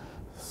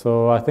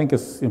 So I think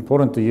it's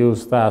important to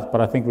use that,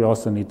 but I think we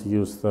also need to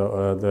use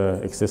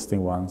the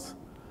existing ones.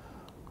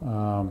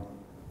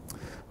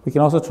 We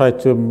can also try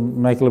to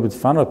make a little bit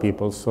fun of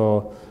people.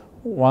 So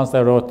once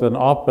I wrote an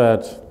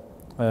op-ed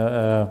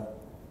in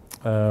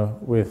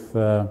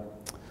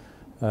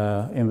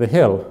The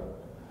Hill,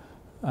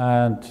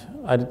 and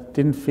I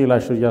didn't feel I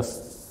should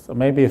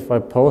maybe if I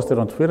posted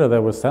on Twitter, they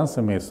would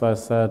censor me. So I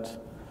said,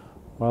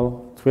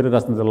 well, Twitter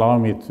doesn't allow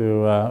me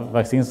to,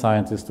 vaccine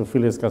scientists to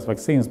freely discuss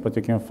vaccines, but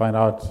you can find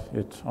out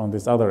it on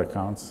these other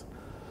accounts.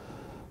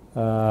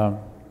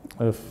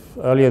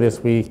 Earlier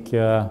this week,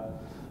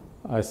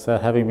 I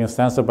said, having been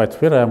censored by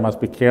Twitter, I must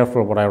be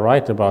careful what I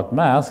write about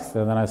masks.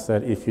 And then I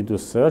said, if you do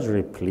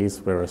surgery, please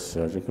wear a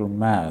surgical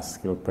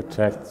mask. It will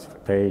protect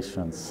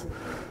patients.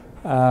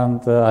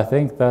 And I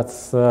think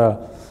that's,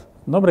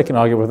 nobody can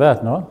argue with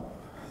that, no?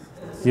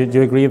 Do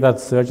you agree that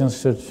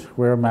surgeons should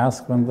wear a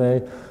mask when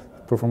they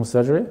perform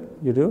surgery?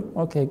 You do?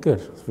 Okay, good.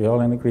 So we're all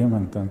in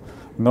agreement, and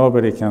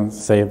nobody can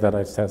say that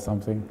I said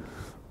something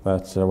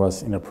that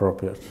was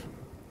inappropriate.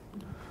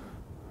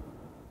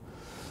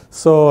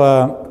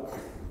 So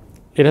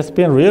it has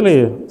been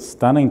really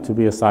stunning to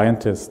be a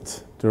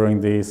scientist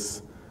during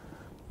these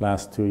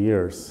last 2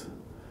 years.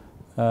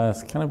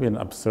 It's kind of been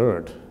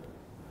absurd.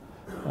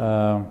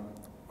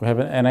 We have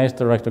an NIH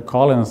Director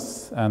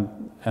Collins and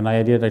an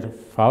idea that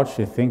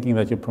Fauci thinking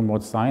that you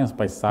promote science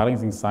by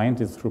silencing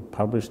scientists through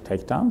published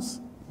takedowns.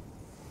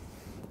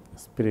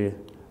 It's pretty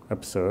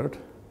absurd.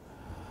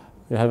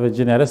 You have a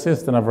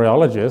geneticist and a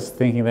virologist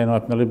thinking they know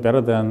epidemiology better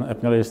than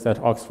epidemiologists at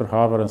Oxford,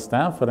 Harvard, and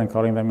Stanford, and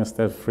calling them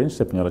instead fringe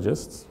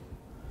epidemiologists.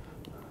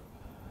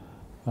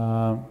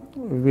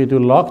 We do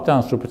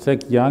lockdowns to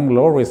protect young,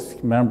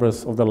 low-risk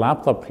members of the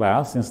laptop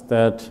class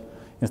instead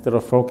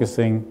of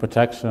focusing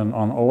protection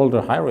on older,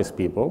 high-risk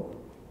people.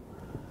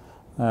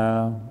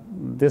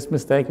 This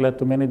mistake led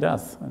to many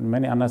deaths, and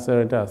many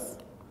unnecessary deaths.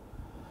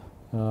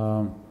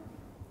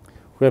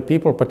 We have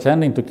people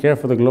pretending to care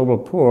for the global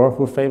poor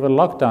who favor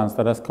lockdowns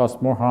that has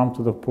caused more harm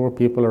to the poor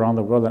people around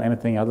the world than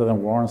anything other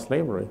than war and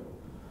slavery.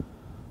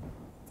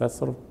 That's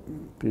sort of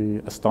be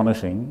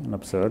astonishing and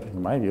absurd,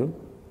 in my view.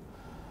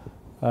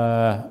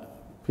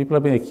 People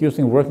have been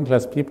accusing working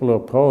class people who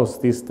oppose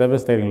these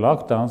devastating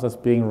lockdowns as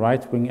being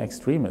right-wing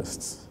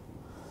extremists.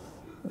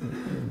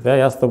 They're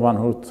just the one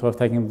who have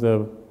taken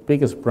the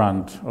biggest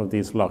brunt of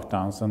these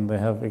lockdowns, and they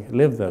have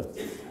lived the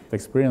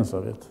experience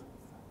of it.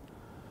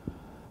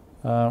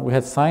 We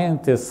had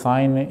scientists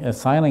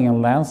signing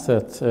in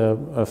Lancet,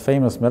 a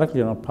famous medical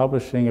journal,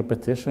 publishing a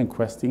petition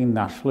questioning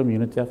national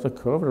immunity after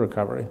COVID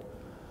recovery,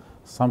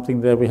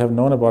 something that we have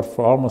known about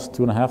for almost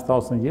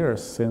 2,500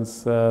 years,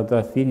 since the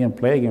Athenian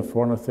plague in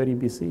 430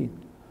 BC.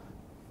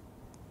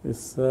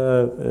 It's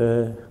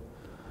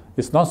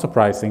not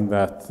surprising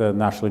that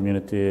national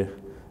immunity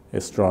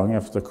is strong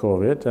after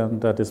COVID, and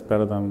that is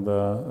better than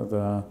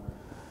the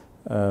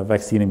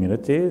vaccine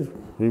immunity.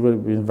 We would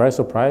have been very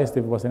surprised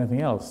if it was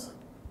anything else.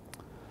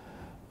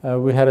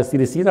 We had a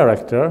CDC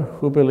director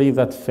who believed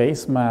that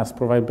face masks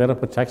provide better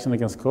protection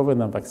against COVID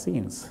than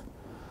vaccines.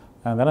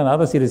 And then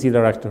another CDC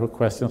director who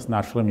questions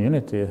national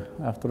immunity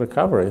after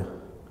recovery.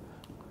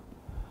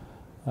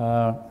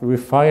 We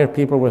fire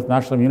people with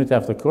national immunity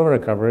after COVID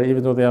recovery,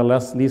 even though they are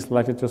least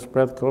likely to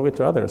spread COVID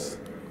to others.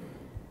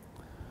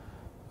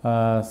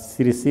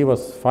 CDC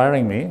was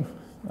firing me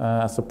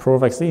as a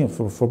pro-vaccine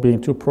for being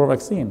too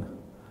pro-vaccine.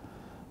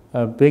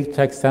 Big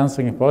tech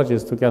censoring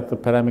apologies to get the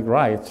pandemic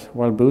right,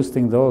 while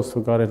boosting those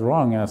who got it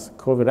wrong as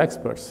COVID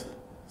experts.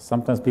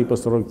 Sometimes people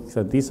sort of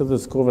said, these are the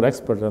COVID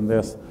experts, and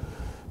there's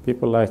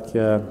people like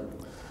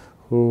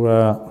who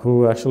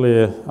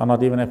actually are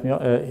not even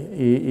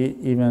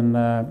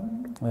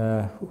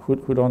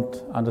who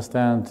don't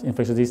understand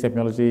infectious disease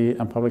epidemiology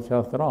and public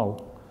health at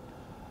all.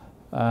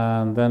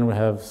 And then we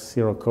have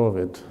zero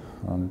COVID,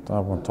 and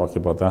I won't talk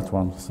about that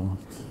one.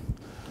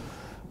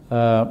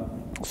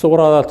 So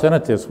what are the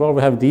alternatives? Well,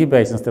 we have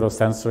debates instead of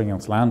censoring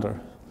and slander.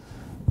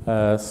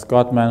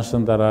 Scott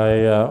mentioned that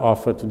I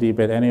offered to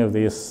debate any of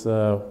these,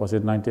 was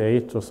it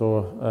 98 or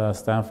so,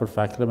 Stanford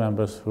faculty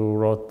members who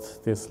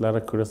wrote this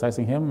letter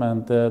criticizing him,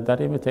 and that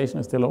invitation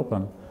is still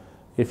open.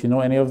 If you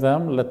know any of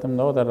them, let them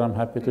know that I'm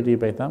happy to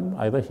debate them,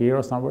 either here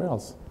or somewhere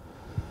else.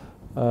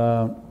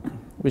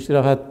 We should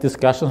have had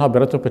discussions how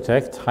better to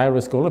protect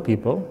high-risk older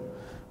people.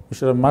 We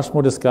should have much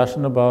more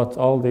discussion about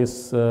all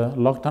these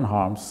lockdown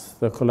harms,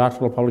 the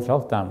collateral public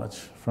health damage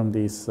from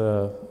these,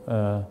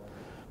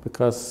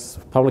 because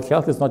public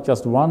health is not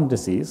just one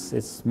disease,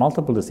 it's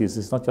multiple diseases.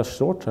 It's not just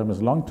short-term, it's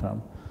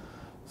long-term.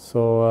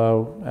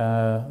 So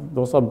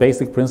those are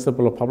basic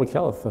principles of public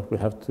health that we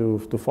have to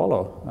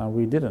follow, and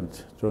we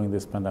didn't during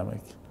this pandemic.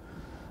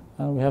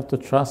 And we have to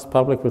trust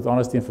public with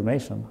honest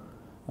information.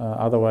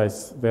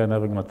 Otherwise, they're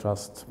never going to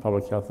trust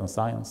public health and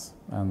science,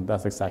 and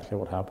that's exactly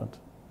what happened.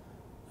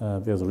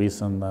 There's a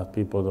reason that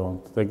people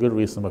don't, there's a good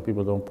reason why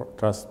people don't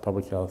trust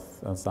public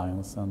health and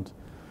science, and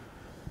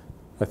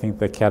I think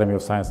the Academy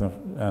of Science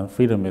and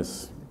Freedom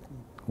is,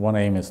 one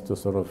aim is to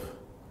sort of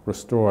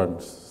restore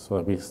it so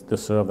that we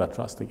deserve that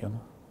trust again.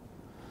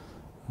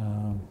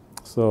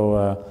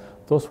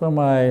 Those were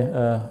my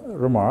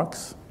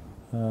remarks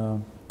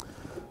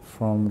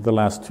from the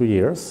last 2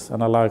 years,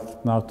 and I'd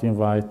like now to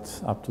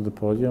invite up to the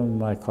podium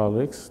my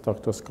colleagues,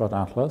 Dr.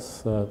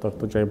 ScottAtlas,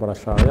 Dr.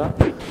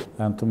 JayBhattacharya,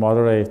 and to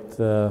moderate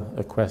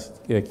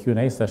a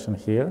Q&A session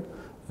here,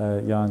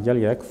 Jan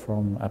Jeljek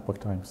from Epoch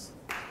Times.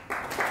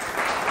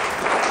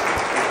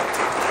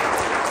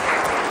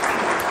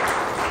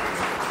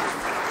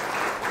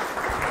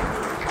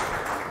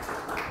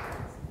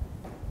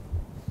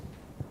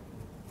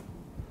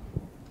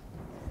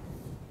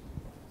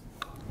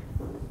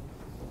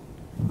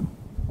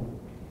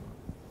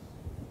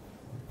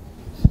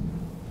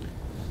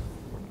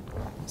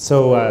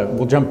 So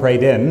we'll jump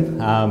right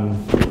in.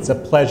 It's a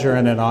pleasure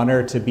and an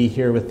honor to be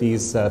here with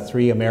these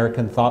three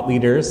American thought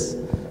leaders,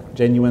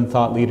 genuine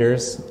thought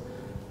leaders.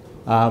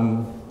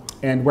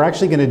 And we're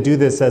actually going to do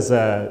this as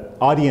an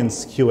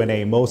audience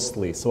Q&A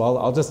mostly, so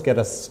I'll just get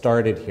us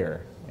started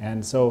here.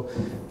 And so,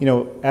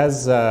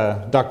 as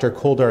Dr.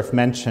 Kulldorff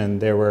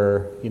mentioned,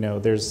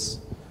 there's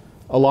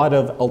a lot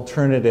of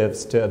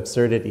alternatives to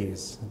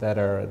absurdities that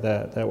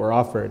were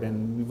offered,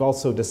 and we've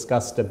also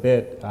discussed a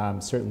bit,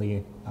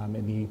 certainly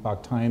in the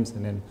Epoch Times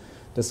and in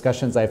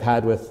discussions I've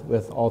had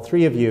with all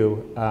three of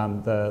you,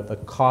 the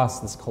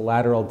cost, this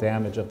collateral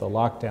damage of the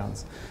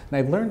lockdowns. And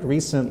I've learned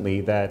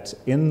recently that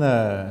in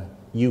the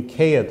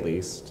UK at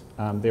least,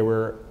 there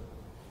were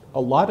a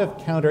lot of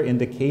counter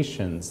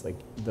indications, like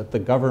that the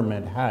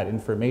government had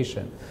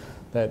information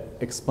that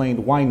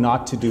explained why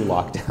not to do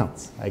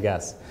lockdowns, I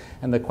guess.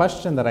 And the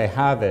question that I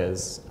have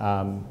is,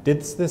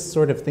 did this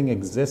sort of thing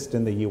exist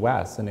in the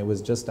US and it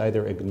was just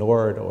either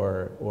ignored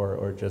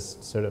or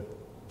just sort of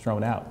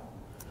thrown out?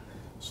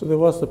 So there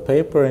was a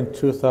paper in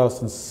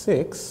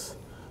 2006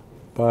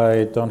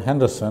 by Don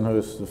Henderson, who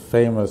is a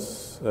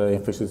famous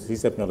infectious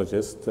disease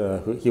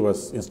epidemiologist. He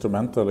was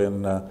instrumental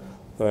in the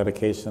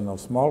eradication of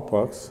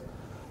smallpox,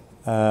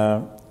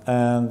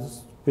 and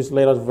which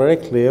laid out very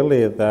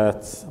clearly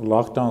that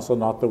lockdowns are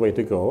not the way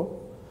to go,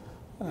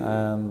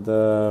 and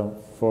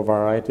for a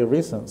variety of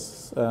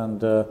reasons. And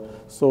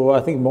so I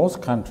think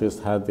most countries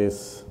had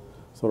this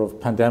sort of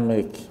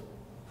pandemic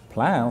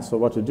plans of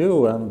what to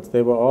do, and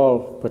they were all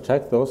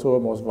protect those who are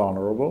most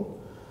vulnerable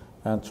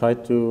and try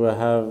to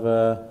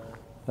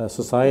have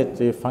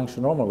society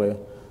function normally.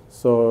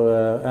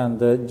 So,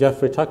 and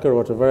Jeffrey Tucker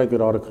wrote a very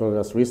good article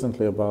just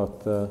recently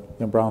about,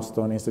 in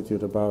Brownstone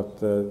Institute, about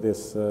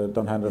this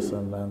Don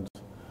Henderson and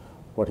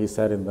what he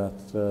said in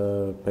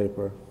that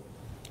paper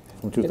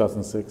from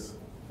 2006.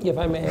 If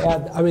I may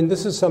add, I mean,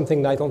 this is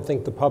something that I don't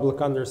think the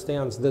public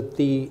understands, that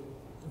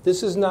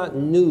this is not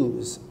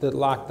news that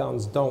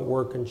lockdowns don't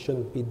work and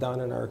shouldn't be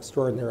done and are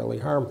extraordinarily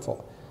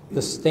harmful.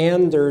 The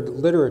standard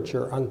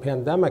literature on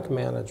pandemic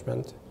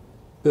management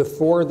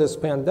before this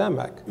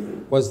pandemic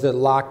was that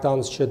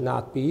lockdowns should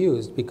not be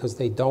used because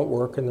they don't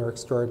work and they're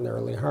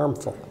extraordinarily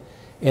harmful.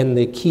 And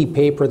the key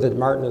paper that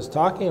Martin is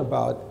talking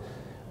about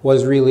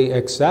was really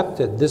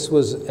accepted. This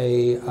was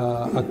a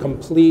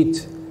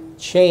complete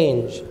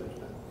change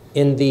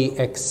in the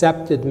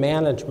accepted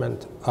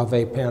management of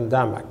a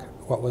pandemic,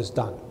 what was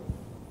done.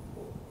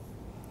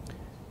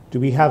 Do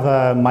we have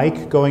a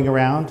mic going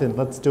around? And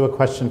let's do a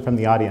question from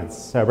the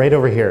audience. Right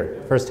over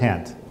here, first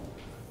hand.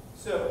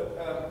 So,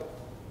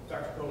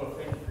 Dr. Kulldorff,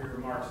 thank you for your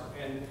remarks.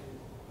 And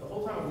the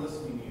whole time I'm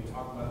listening to you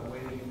talk about the way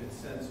that you've been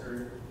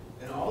censored,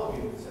 and all of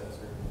you have been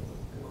censored,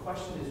 the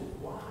question is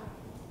why?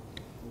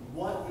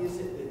 What is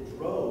it that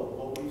drove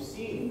what we've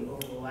seen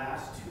over the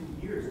last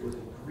 2 years? Was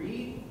it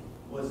greed?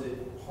 Was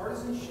it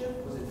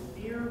partisanship? Was it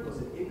fear?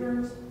 Was it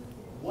ignorance?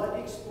 What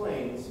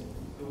explains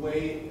the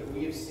way that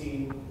we have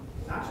seen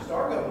not just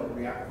our government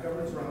react, but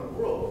governments around the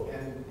world,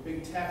 and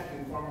big tech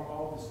and pharma,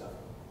 all this stuff?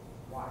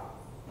 Why?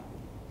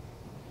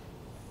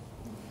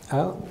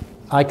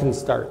 I can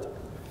start.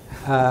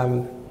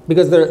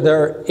 Because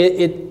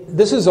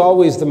this is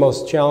always the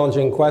most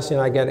challenging question.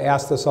 I get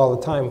asked this all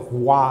the time,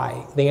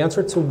 why? The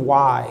answer to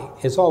why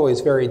is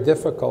always very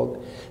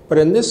difficult. But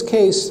in this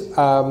case,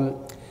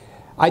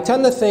 I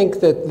tend to think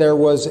that there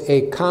was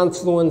a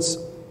confluence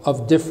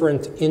of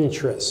different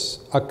interests,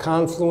 a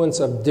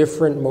confluence of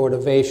different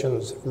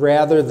motivations,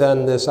 rather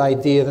than this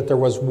idea that there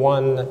was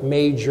one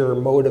major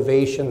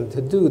motivation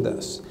to do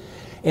this.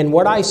 And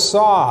what I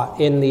saw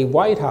in the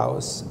White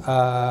House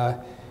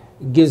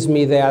gives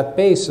me that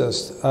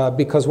basis,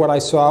 because what I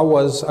saw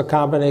was a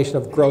combination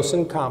of gross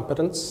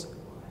incompetence,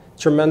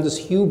 tremendous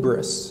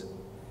hubris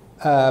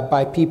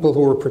by people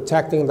who were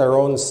protecting their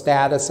own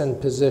status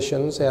and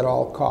positions at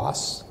all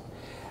costs,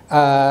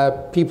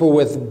 people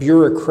with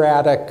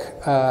bureaucratic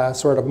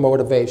sort of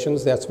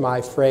motivations, that's my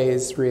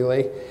phrase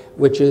really,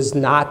 which is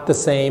not the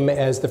same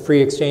as the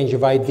free exchange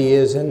of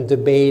ideas and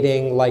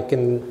debating like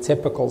in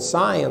typical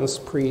science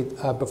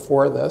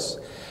before this.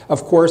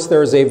 Of course,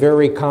 there's a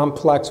very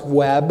complex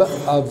web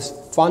of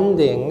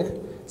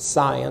funding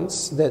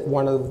science that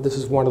this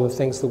is one of the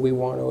things that we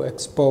want to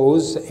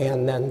expose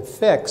and then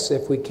fix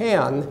if we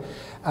can,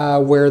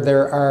 where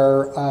there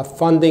are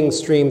funding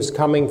streams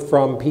coming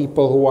from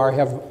people who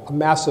have a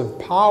massive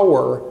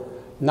power,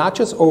 not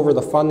just over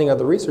the funding of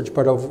the research,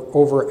 but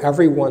over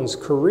everyone's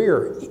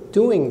career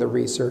doing the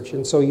research.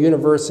 And so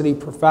university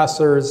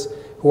professors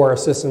who are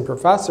assistant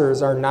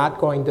professors are not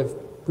going to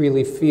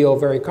really feel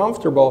very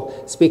comfortable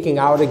speaking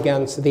out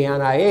against the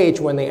NIH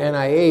when the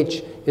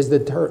NIH is the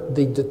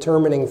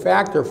determining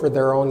factor for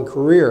their own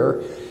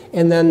career,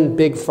 and then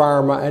big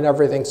pharma and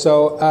everything.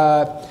 So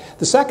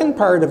the second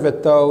part of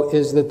it, though,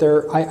 is that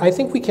I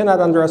think we cannot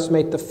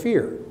underestimate the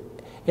fear.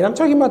 And I'm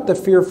talking about the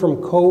fear from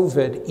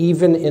COVID,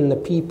 even in the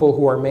people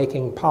who are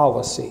making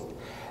policy.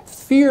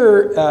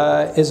 Fear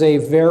is a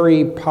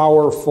very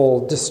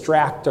powerful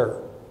distractor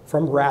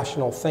from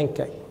rational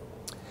thinking.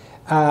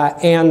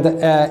 And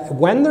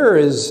when there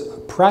is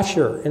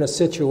pressure in a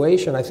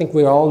situation, I think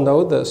we all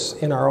know this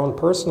in our own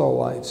personal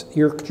lives,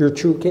 your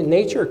true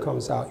nature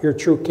comes out, your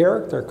true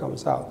character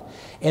comes out.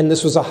 And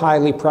this was a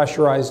highly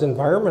pressurized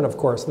environment, of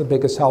course, the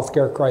biggest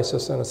healthcare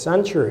crisis in a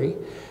century,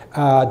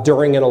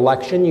 during an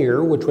election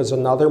year, which was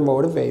another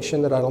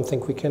motivation that I don't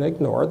think we can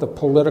ignore, the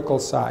political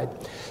side.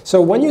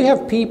 So when you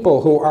have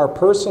people who are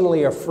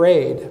personally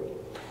afraid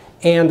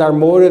and are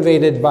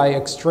motivated by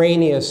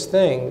extraneous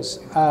things,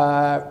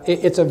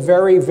 it's a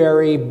very,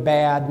 very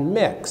bad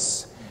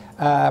mix,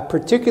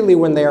 particularly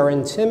when they are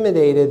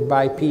intimidated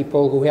by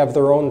people who have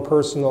their own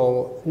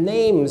personal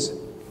names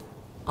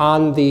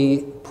on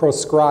the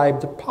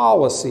proscribed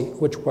policy,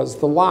 which was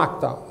the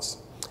lockdowns.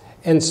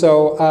 And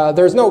so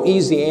there's no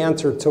easy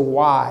answer to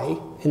why,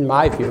 in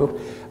my view,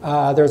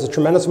 There's a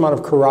tremendous amount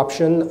of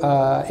corruption,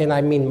 and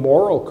I mean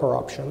moral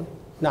corruption,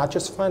 not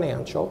just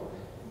financial,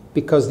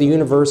 because the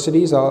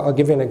universities, I'll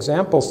give you an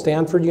example,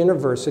 Stanford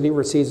University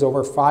receives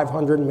over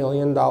 $500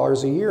 million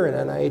a year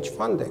in NIH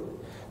funding.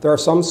 There are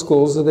some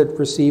schools that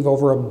receive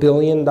over $1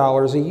 billion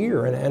a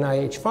year in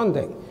NIH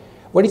funding.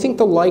 What do you think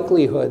the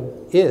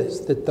likelihood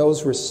is that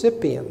those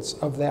recipients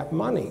of that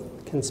money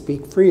can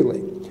speak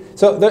freely?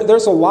 So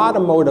there's a lot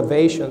of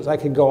motivations. I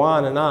could go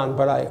on,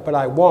 but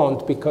I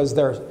won't, because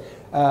there's,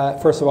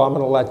 first of all, I'm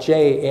going to let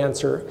Jay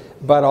answer,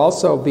 but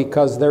also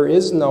because there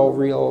is no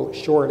real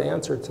short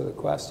answer to the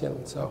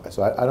question. So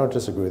I don't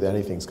disagree with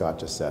anything Scott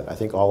just said. I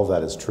think all of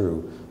that is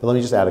true. But let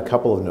me just add a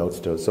couple of notes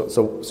to it.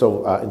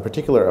 So in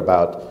particular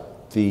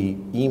about the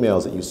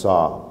emails that you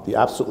saw, the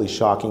absolutely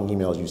shocking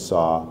emails you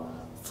saw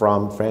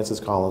from Francis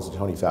Collins and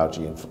Tony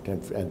Fauci,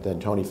 and then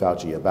Tony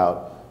Fauci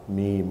about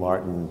me,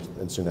 Martin,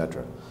 and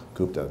Sunetra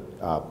Gupta.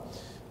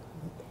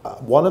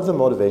 One of the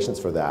motivations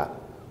for that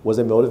was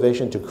a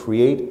motivation to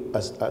create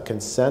a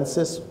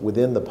consensus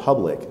within the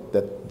public,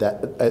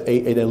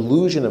 an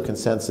illusion of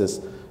consensus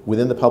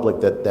within the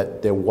public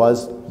that there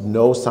was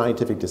no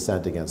scientific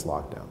dissent against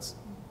lockdowns.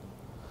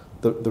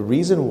 The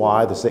reason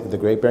why the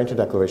Great Barrington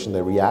Declaration,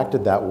 they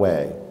reacted that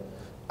way,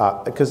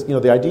 because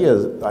the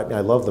ideas, I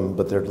love them,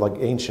 but they're like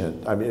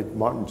ancient. I mean,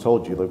 Martin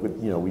told you,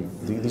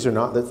 these are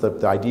not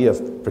the idea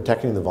of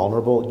protecting the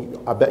vulnerable.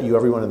 I bet you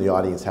everyone in the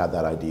audience had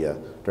that idea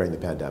during the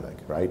pandemic,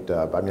 right?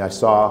 I mean, I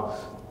saw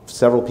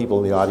several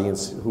people in the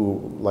audience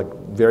who, like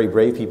very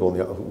brave people,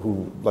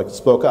 who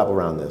spoke up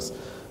around this.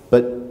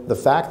 But the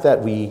fact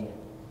that we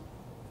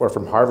were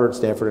from Harvard,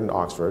 Stanford, and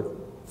Oxford,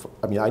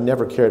 I mean, I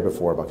never cared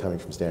before about coming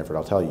from Stanford,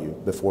 I'll tell you,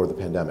 before the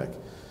pandemic.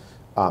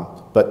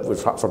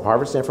 But from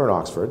Harvard, Stanford, and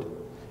Oxford,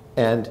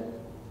 and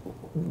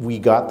we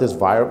got this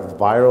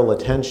viral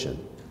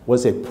attention,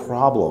 was a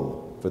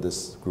problem for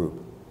this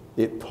group.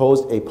 It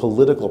posed a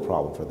political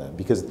problem for them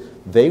because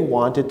they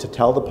wanted to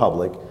tell the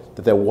public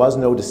that there was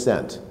no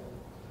dissent.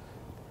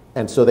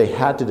 And so they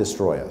had to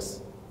destroy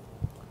us.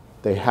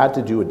 They had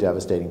to do a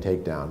devastating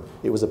takedown.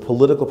 It was a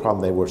political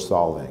problem they were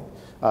solving,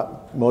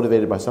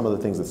 motivated by some of the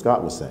things that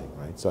Scott was saying,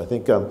 right? So I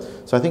think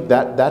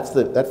that's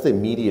the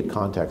immediate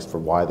context for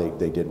why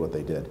they did what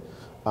they did.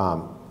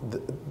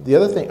 The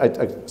other thing,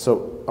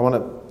 I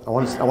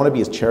want to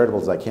be as charitable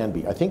as I can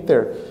be. I think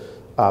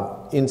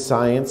in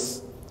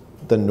science,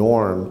 the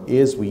norm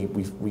is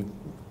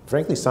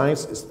frankly,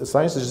 science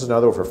is just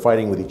another word for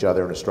fighting with each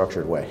other in a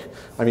structured way.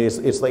 I mean,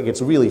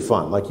 it's really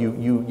fun. Like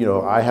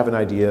I have an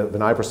idea,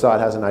 Vinay Prasad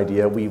has an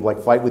idea. We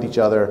fight with each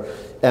other,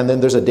 and then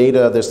there's some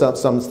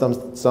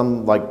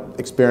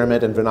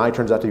experiment, and Vinay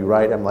turns out to be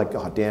right. I'm like,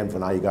 oh damn,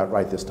 Vinay, you got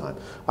right this time.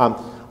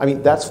 I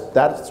mean,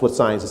 that's what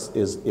science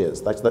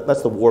is.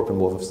 That's the warp and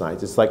woof of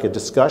science. It's like a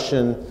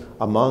discussion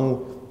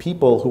among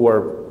people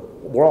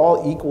we're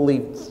all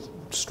equally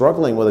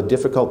struggling with a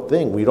difficult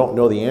thing. We don't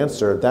know the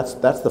answer. That's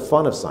the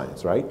fun of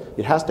science, right?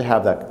 It has to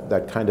have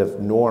that kind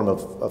of norm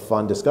of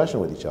fun discussion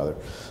with each other,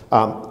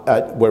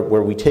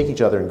 where we take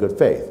each other in good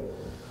faith.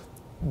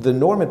 The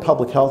norm in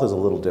public health is a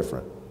little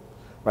different,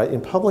 right?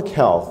 In public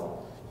health,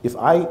 if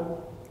I,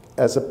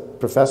 as a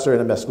professor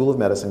in a school of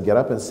medicine, get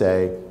up and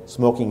say,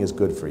 smoking is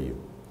good for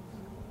you,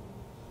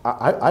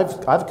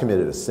 I've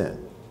committed a sin,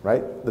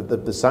 right?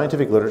 The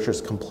scientific literature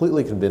is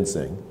completely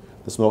convincing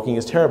the smoking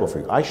is terrible for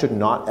you. I should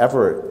not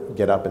ever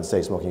get up and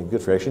say smoking is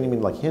good for you. I shouldn't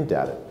even hint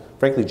at it.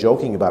 Frankly,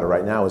 joking about it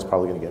right now is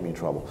probably going to get me in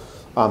trouble.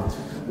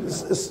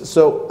 That's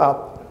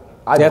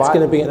going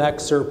to be an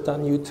excerpt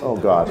on YouTube. Oh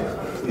God,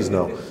 please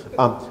no.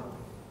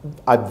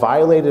 I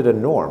violated a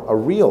norm, a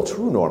real,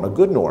 true norm, a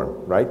good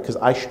norm, right? Because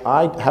I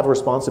have a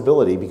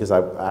responsibility because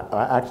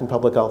I act in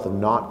public health of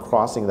not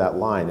crossing that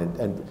line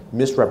and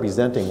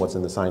misrepresenting what's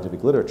in the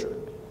scientific literature.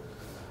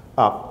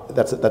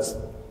 That's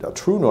a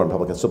true norm in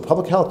public health. So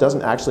public health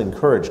doesn't actually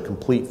encourage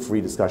complete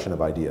free discussion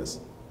of ideas.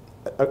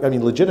 I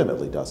mean,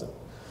 legitimately doesn't.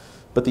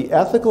 But the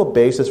ethical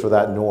basis for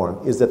that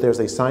norm is that there's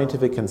a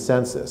scientific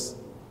consensus.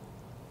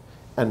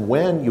 And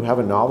when you have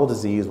a novel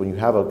disease, when you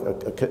have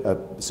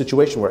a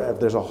situation where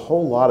there's a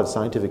whole lot of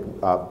scientific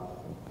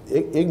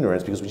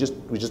ignorance because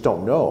we just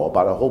don't know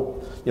about a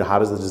whole, how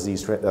does the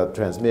disease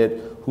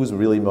transmit, what's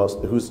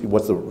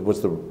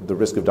the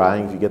risk of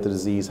dying if you get the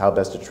disease, how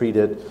best to treat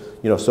it,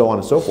 so on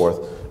and so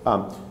forth.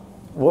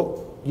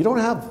 Well, you don't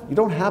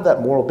have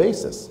that moral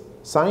basis.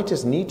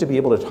 Scientists need to be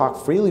able to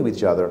talk freely with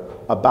each other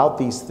about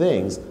these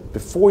things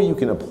before you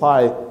can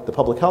apply the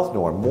public health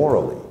norm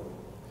morally.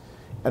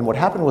 And what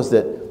happened was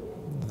that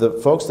the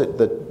folks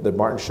that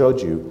Martin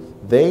showed you,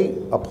 they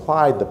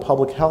applied the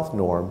public health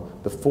norm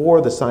before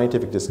the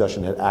scientific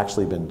discussion had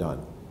actually been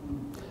done,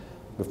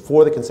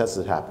 before the consensus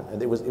had happened.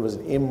 And it was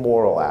an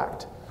immoral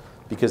act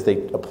because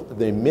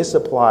they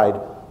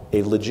misapplied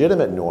a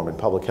legitimate norm in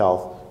public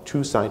health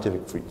to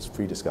scientific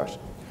free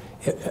discussion.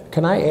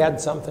 Can I add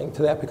something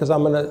to that? Because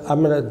I'm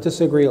gonna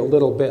disagree a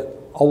little bit.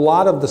 A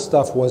lot of the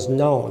stuff was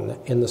known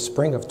in the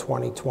spring of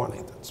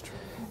 2020. That's true.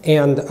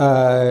 And,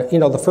 you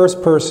know, the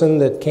first person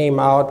that came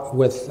out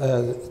with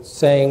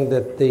saying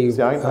that the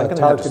See, I'm going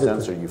to have to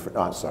censor you for,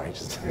 oh, I'm sorry.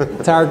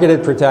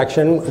 targeted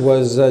protection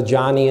was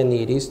Johnny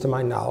Anides, to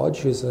my knowledge,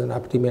 who's an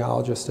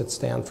epidemiologist at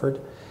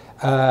Stanford.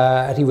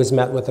 He was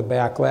met with a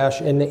backlash.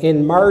 And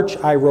in March,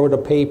 I wrote a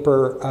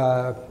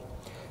paper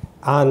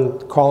on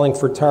calling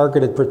for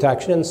targeted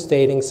protection and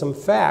stating some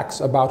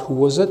facts about who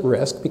was at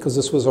risk, because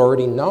this was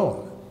already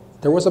known.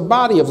 There was a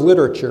body of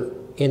literature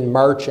in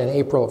March and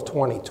April of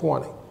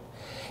 2020.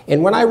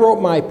 And when I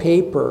wrote my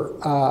paper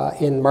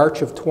in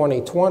March of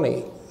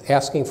 2020,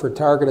 asking for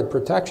targeted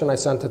protection, I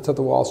sent it to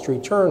the Wall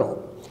Street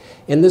Journal.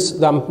 And this,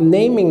 I'm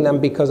naming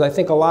them because I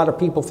think a lot of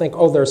people think,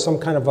 oh, there's some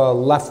kind of a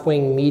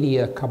left-wing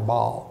media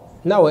cabal.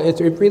 No, it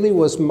really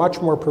was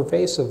much more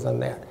pervasive than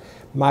that.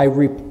 My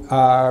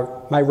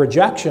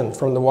rejection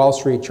from the Wall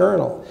Street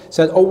Journal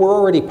said, oh, we're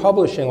already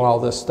publishing all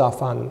this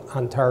stuff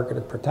on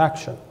targeted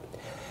protection.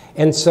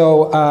 And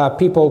so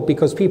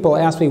because people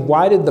asked me,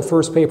 why did the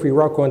first paper you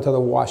wrote go into the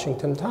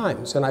Washington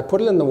Times? And I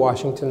put it in the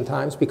Washington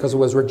Times because it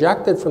was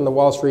rejected from the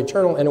Wall Street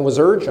Journal, and it was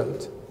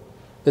urgent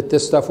that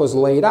this stuff was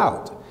laid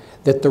out,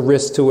 that the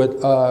risk to it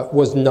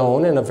was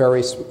known in a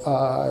very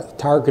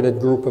targeted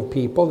group of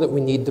people, that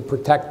we need to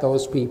protect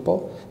those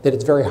people, that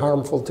it's very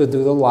harmful to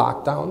do the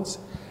lockdowns,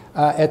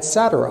 et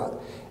cetera.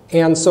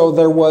 And so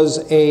there was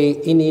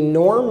an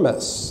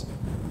enormous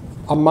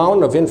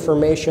amount of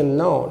information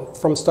known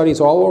from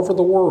studies all over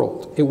the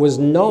world. It was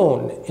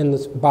known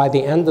by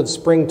the end of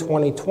spring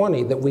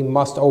 2020 that we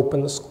must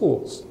open the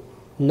schools.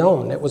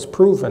 Known, it was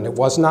proven, it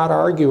was not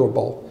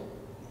arguable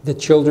that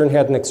children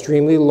had an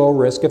extremely low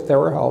risk if they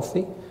were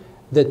healthy,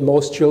 that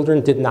most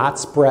children did not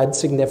spread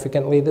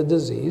significantly the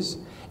disease,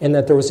 and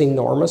that there was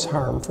enormous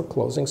harm for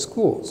closing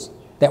schools.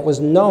 That was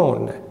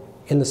known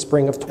in the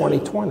spring of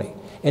 2020.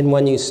 And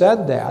when you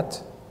said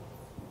that,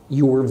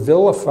 you were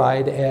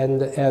vilified,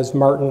 and as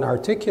Martin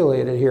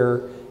articulated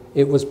here,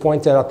 it was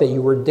pointed out that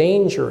you were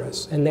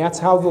dangerous. And that's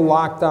how the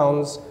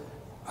lockdowns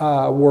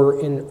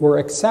were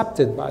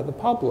accepted by the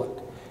public.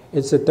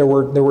 It's that there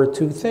were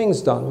two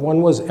things done.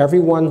 One was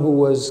everyone who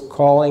was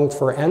calling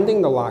for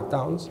ending the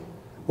lockdowns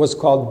was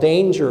called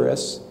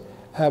dangerous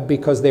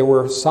because they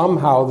were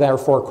somehow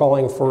therefore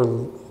calling for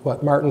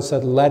what Martin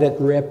said, let it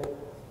rip,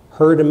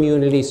 herd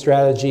immunity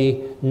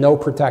strategy, no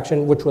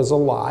protection, which was a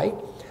lie.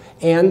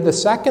 And the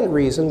second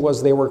reason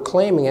was they were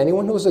claiming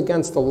anyone who was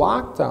against the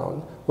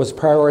lockdown was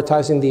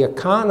prioritizing the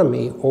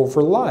economy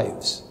over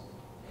lives.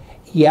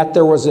 Yet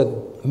there was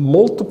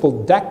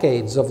multiple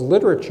decades of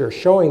literature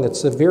showing that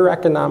severe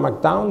economic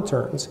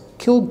downturns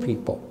killed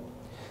people.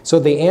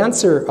 So the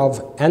answer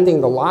of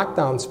ending the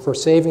lockdowns for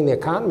saving the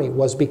economy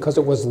was because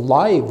it was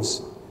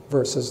lives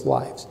versus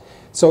lives.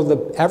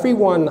 So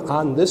everyone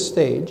on this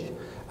stage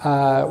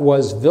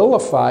was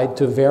vilified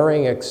to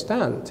varying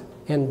extent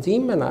and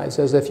demonized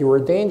as if you were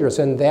dangerous.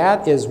 And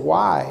that is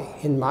why,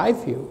 in my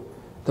view,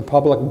 the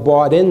public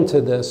bought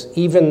into this,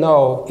 even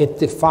though it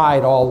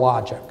defied all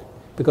logic.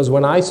 Because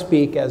when I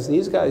speak, as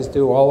these guys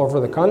do all over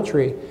the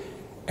country,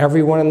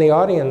 everyone in the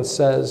audience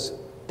says,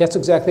 that's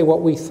exactly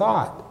what we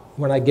thought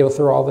when I go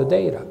through all the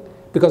data.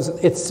 Because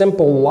it's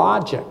simple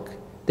logic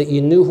that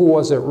you knew who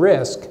was at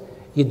risk,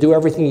 you do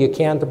everything you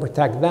can to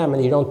protect them,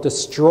 and you don't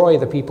destroy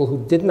the people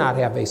who did not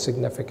have a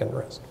significant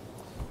risk.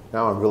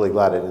 Now I'm really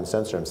glad I didn't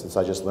censor him, since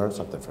I just learned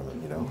something from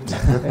him, you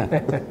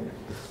know.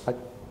 A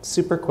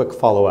super quick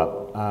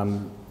follow-up.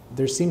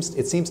 It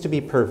seems to be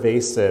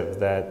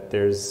pervasive that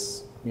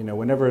there's, you know,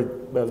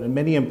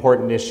 many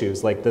important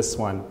issues like this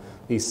one,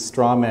 these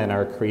straw men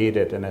are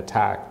created and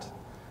attacked.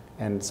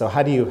 And so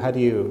how do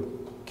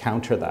you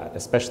counter that,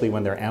 especially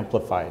when they're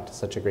amplified to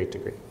such a great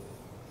degree?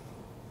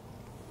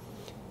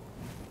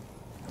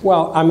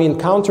 Well, I mean,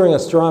 countering a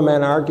straw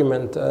man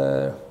argument,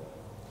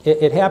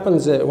 it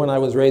happens when I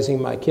was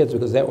raising my kids,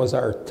 because that was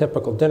our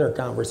typical dinner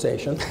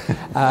conversation.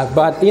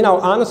 But, you know,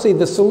 honestly,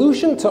 the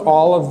solution to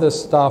all of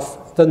this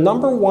stuff, the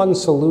number one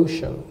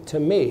solution to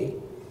me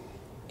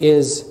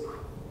is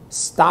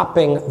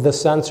stopping the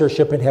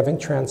censorship and having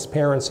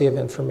transparency of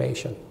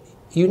information.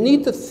 You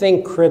need to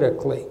think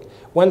critically.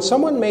 When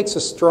someone makes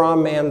a straw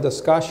man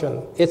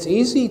discussion, it's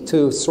easy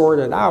to sort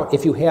it out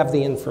if you have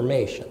the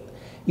information.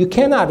 You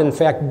cannot, in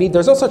fact,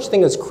 there's no such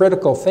thing as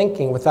critical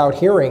thinking without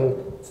hearing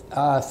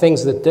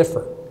things that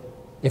differ.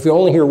 If you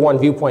only hear one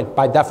viewpoint,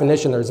 by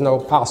definition, there's no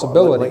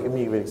possibility. Let me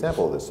give you an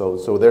example of this.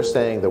 So they're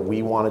saying that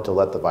we wanted to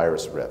let the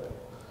virus rip.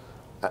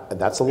 And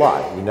that's a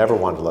lie. We never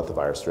wanted to let the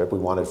virus rip. We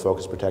wanted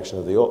focused protection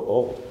of the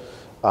old.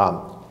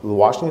 The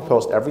Washington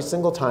Post, every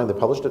single time they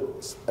published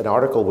an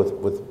article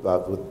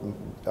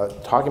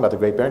talking about the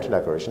Great Barrington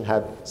Declaration,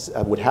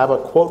 would have a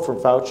quote from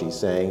Fauci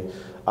saying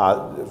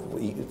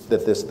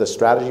that the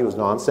strategy was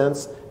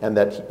nonsense and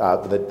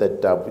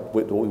that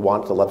we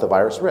wanted to let the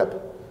virus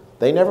rip.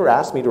 They never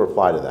asked me to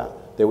reply to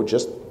that. They would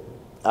just,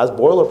 as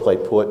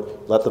boilerplate,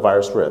 put, let the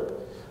virus rip.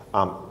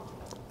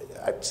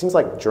 It seems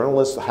like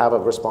journalists have a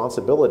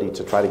responsibility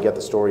to try to get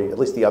the story, at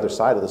least the other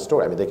side of the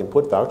story. I mean, they can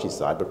put Fauci's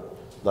side, but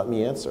let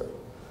me answer.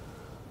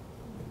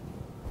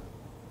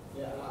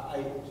 Yeah,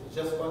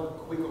 just one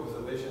quick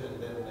observation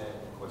and then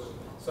a question.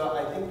 So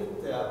I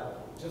think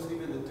that just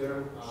even the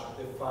term,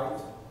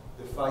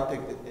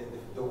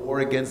 the war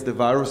against the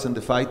virus and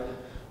the fight,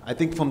 I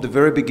think from the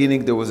very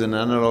beginning there was an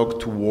analog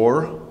to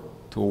war,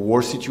 to a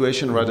war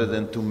situation rather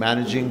than to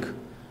managing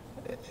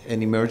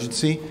an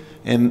emergency.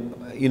 And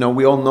you know,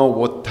 we all know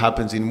what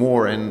happens in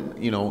war, and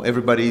you know,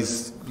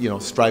 everybody's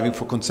striving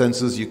for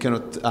consensus. You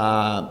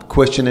cannot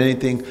question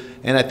anything.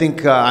 And I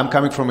think I'm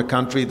coming from a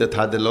country that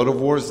had a lot of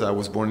wars. I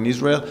was born in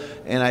Israel,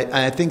 and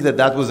I think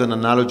that was an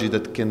analogy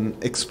that can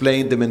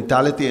explain the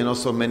mentality and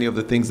also many of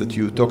the things that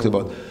you talked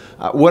about.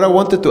 What I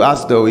wanted to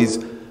ask though is,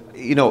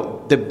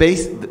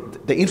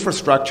 the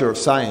infrastructure of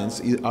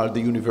science are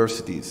the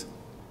universities,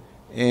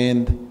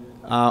 and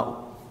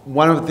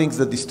one of the things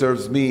that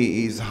disturbs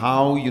me is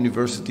how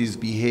universities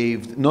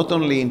behaved, not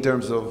only in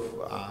terms of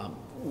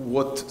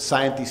what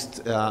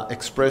scientists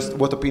expressed,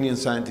 what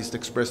opinions scientists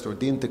expressed or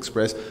didn't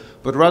express,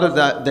 but rather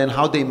than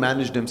how they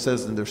manage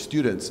themselves and their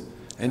students.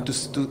 And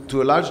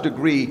to a large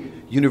degree,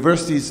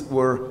 universities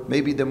were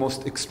maybe the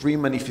most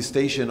extreme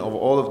manifestation of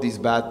all of these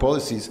bad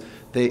policies.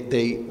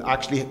 They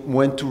actually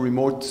went to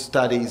remote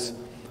studies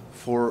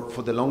for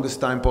the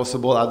longest time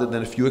possible, other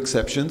than a few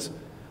exceptions.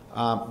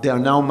 They are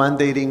now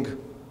mandating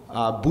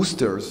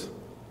boosters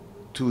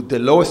to the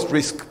lowest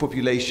risk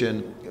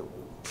population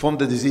from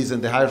the disease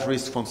and the highest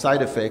risk from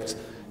side effects.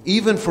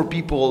 Even for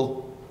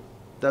people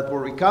that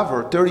were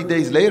recovered, 30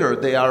 days later,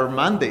 they are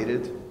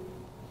mandated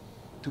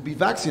to be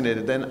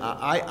vaccinated. And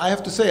I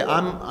have to say,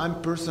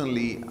 I'm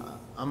personally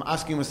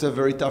asking myself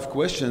very tough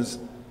questions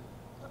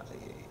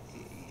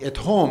at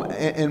home.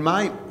 And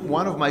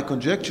one of my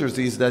conjectures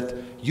is that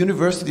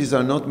universities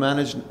are not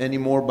managed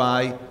anymore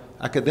by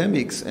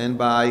academics and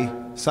by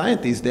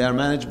scientists. They are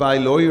managed by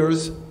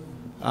lawyers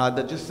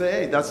that just say,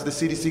 hey, that's the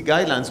CDC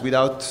guidelines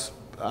without,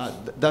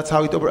 that's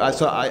how it operates.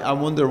 So I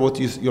wonder what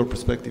your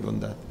perspective on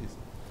that is.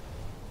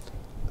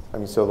 I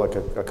mean, so like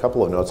a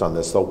couple of notes on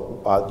this.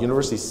 So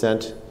universities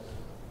sent,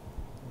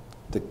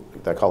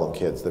 I call them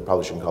kids, they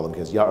probably shouldn't call them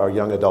kids, our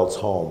young adults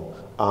home.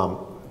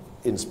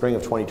 In spring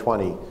of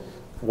 2020,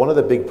 one of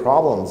the big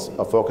problems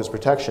of focus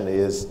protection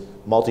is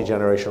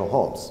multi-generational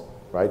homes,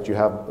 right? You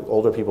have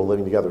older people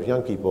living together with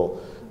young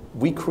people.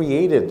 We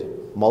created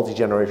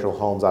multi-generational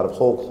homes out of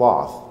whole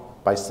cloth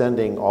by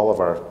sending all of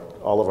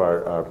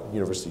our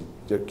university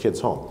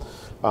kids home.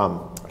 I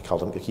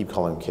keep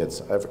calling them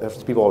kids.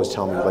 People always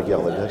tell me, like,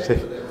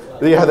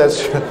 yeah,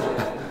 that's true.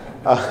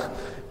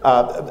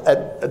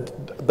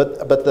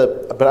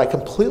 But I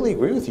completely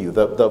agree with you.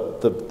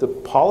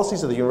 The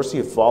policies of the university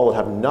have followed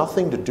have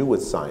nothing to do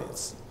with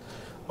science.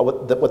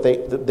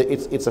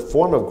 It's a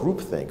form of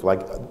groupthink.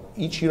 Like,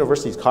 each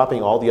university is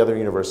copying all the other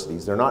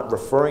universities. They're not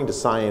referring to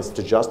science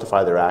to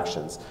justify their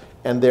actions.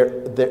 And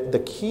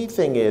the key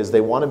thing is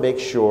they want to make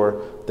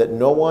sure that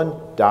no one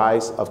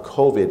dies of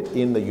COVID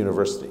in the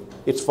university.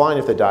 It's fine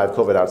if they die of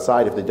COVID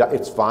outside.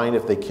 It's fine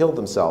if they kill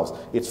themselves.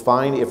 It's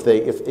fine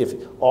if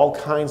all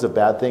kinds of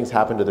bad things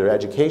happen to their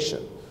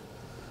education.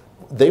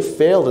 They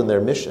failed in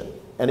their mission.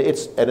 And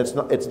it's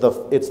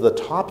the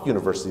top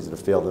universities that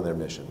have failed in their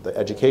mission. The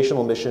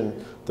educational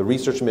mission, the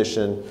research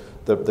mission,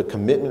 the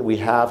commitment we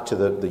have to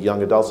the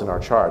young adults in our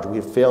charge. We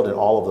have failed in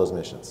all of those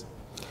missions.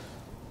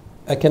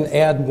 I can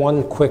add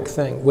one quick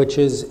thing, which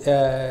is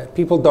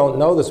people don't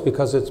know this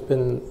because it's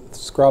been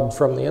scrubbed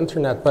from the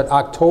internet, but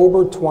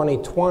October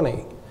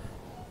 2020,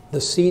 the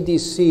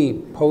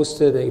CDC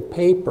posted a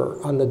paper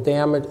on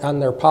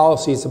their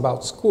policies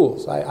about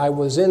schools. I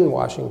was in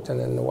Washington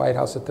in the White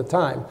House at the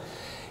time.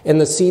 And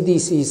the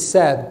CDC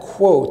said,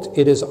 quote,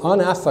 "It is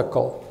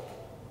unethical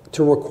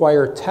to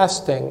require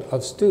testing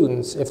of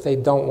students if they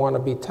don't want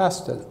to be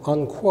tested,"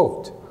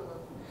 unquote.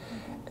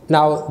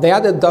 Now,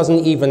 that doesn't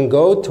even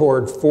go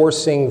toward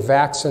forcing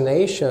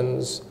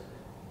vaccinations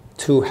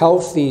to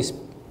healthy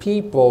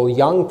people,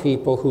 young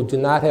people who do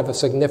not have a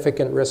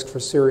significant risk for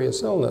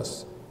serious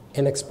illness,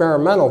 an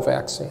experimental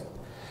vaccine.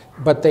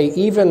 But they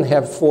even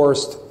have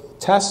forced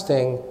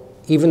testing,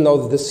 even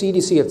though the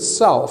CDC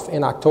itself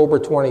in October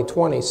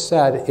 2020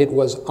 said it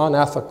was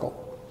unethical.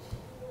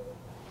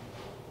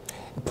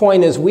 The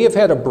point is, we have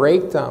had a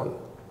breakdown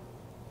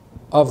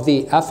of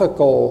the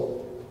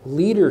ethical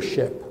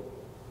leadership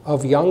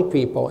of young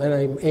people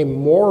and a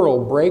moral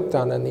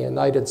breakdown in the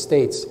United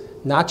States,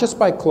 not just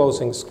by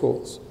closing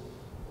schools,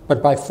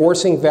 but by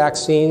forcing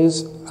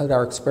vaccines that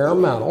are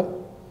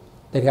experimental,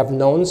 that have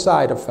known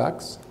side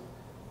effects,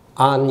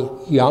 on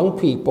young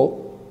people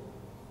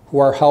who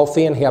are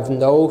healthy and have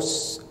no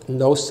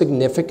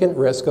significant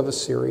risk of a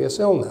serious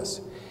illness.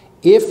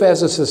 If,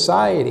 as a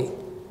society,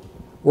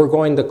 we're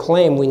going to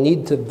claim we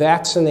need to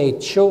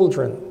vaccinate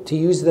children to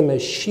use them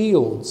as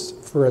shields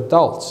for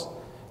adults,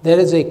 that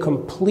is a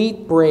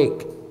complete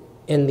break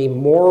in the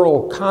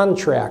moral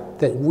contract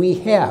that we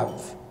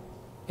have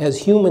as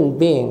human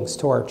beings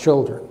to our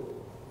children.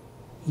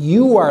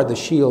 You are the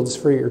shields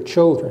for your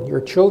children.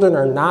 Your children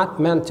are not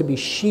meant to be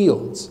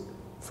shields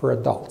for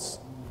adults.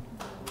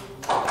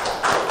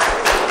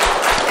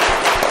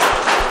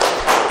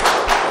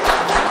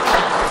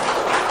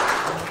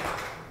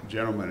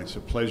 Gentlemen, it's a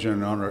pleasure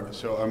and honor.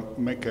 So I'll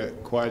make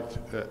quite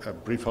a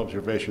brief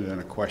observation and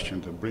a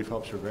question. The brief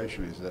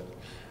observation is that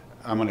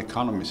I'm an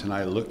economist and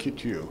I look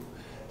at you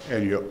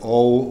and you're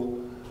all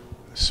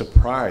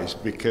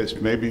surprised because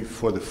maybe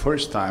for the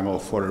first time or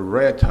for a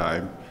rare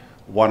time,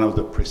 one of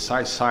the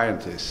precise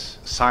sciences,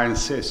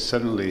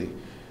 suddenly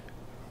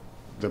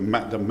the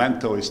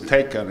mantle is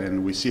taken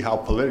and we see how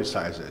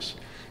politicized it is.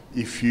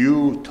 If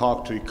you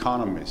talk to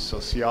economists,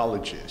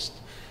 sociologists,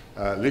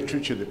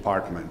 literature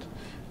department,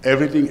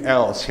 everything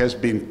else has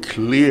been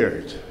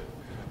cleared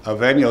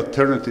of any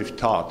alternative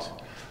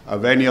thought,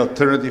 of any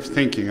alternative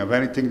thinking, of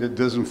anything that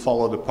doesn't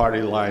follow the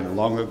party line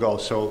long ago.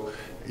 So,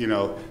 you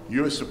know,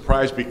 you're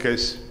surprised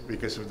because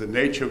of the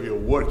nature of your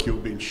work,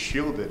 you've been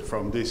shielded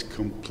from this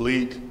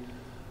complete,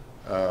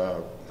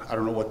 I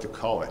don't know what to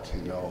call it,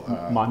 you know,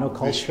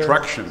 monoculture,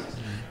 destruction.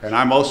 And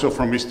I'm also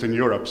from Eastern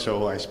Europe,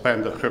 so I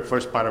spent the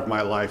first part of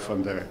my life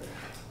under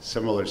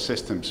similar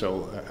system,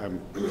 so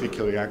I'm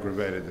particularly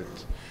aggravated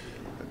that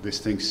these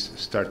things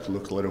start to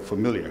look a little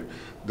familiar.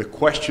 The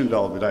question,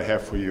 though, that I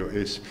have for you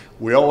is,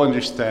 we all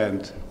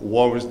understand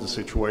what was the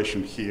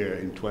situation here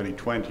in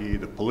 2020,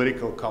 the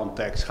political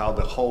context, how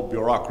the whole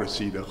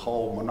bureaucracy, the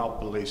whole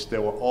monopolists, they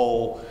were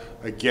all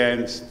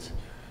against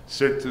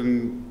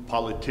certain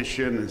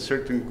politician and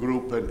certain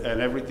group,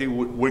 and everything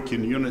would work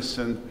in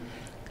unison.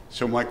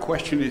 So my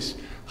question is,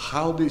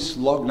 how these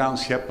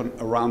lockdowns happen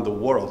around the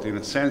world? In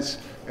a sense,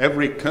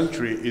 every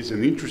country is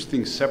an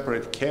interesting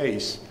separate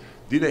case.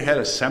 Did they have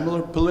a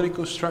similar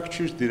political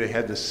structures? Did they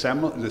have the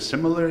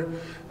similar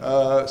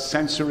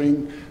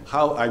censoring?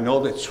 How I know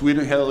that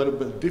Sweden had a little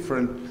bit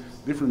different,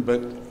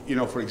 but you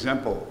know, for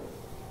example,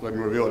 let me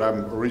reveal it,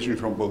 I'm originally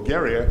from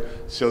Bulgaria,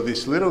 so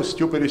these little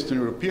stupid Eastern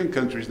European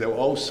countries, they were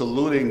all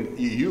saluting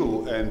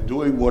EU and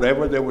doing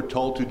whatever they were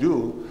told to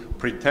do,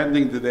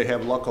 pretending that they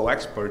have local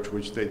experts,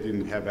 which they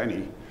didn't have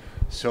any.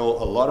 So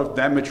a lot of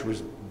damage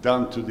was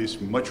done to these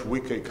much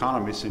weaker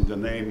economies in the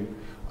name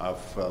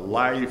of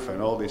life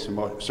and all this.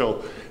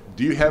 So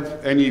do you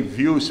have any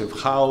views of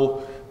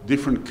how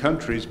different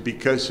countries,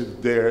 because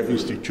of their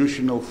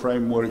institutional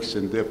frameworks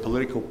and their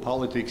political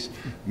politics,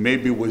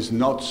 maybe was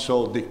not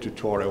so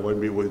dictatorial,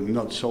 maybe was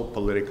not so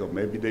political,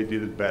 maybe they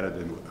did it better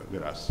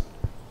than us?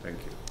 Thank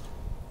you.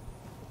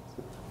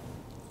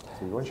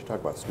 So why don't you talk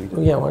about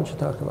Sweden? Yeah, why don't you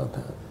talk about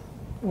that?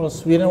 Well,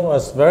 Sweden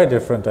was very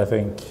different, I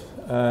think,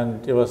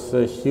 and it was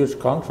a huge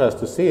contrast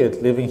to see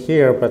it, living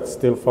here but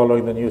still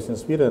following the news in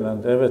Sweden.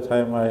 And every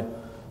time I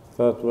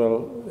thought,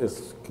 well,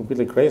 it's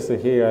completely crazy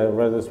here, I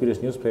read the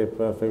Swedish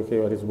newspaper, I think, okay,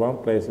 well, it's one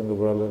place in the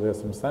world where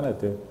there's some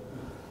sanity.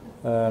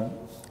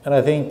 And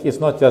I think it's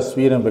not just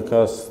Sweden,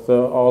 because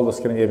all the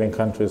Scandinavian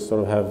countries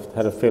sort of have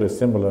had a fairly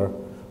similar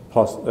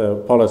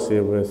policy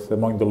with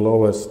among the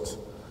lowest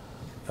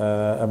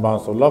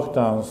amounts of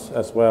lockdowns,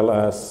 as well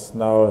as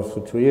now for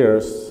 2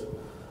 years,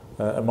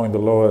 among the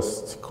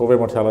lowest COVID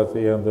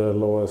mortality and the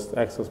lowest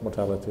excess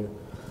mortality.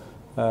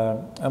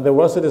 And there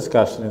was a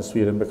discussion in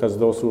Sweden, because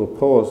those who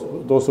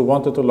opposed, those who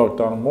wanted to lock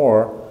down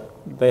more,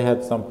 they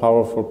had some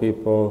powerful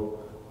people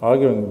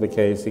arguing the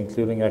case,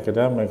 including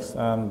academics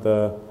and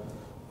the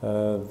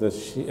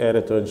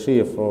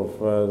editor-in-chief of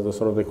the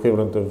sort of the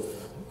equivalent of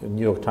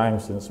New York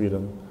Times in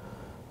Sweden.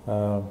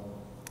 But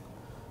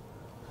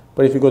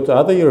if you go to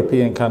other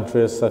European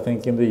countries, I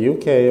think in the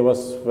UK it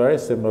was very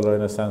similar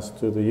in a sense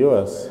to the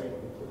US.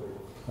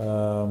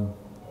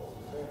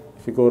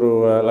 If you go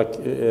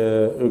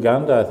to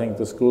Uganda, I think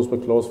the schools were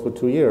closed for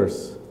 2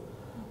 years.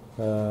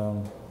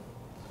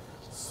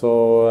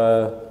 So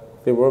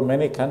there were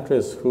many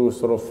countries who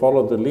sort of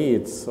followed the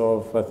leads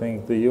of, I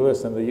think, the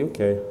US and the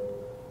UK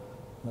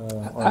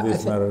on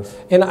these matters.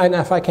 And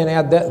if I can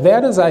add,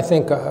 that is, I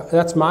think,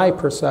 that's my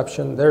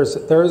perception. There's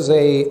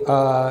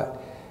a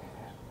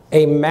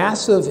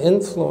massive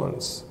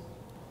influence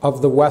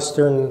of the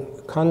Western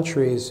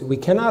countries. We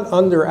cannot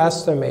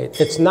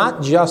underestimate. It's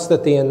not just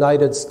that the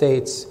United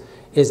States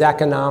is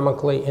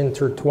economically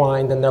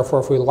intertwined, and therefore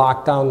if we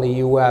lock down the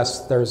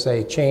US, there's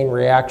a chain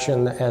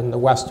reaction, and the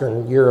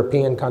Western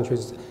European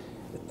countries,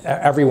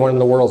 everyone in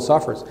the world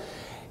suffers.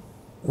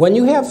 When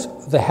you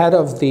have the head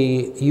of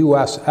the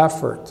US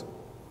effort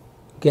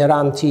get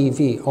on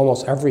TV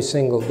almost every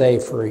single day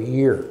for a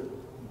year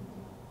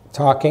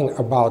talking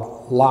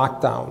about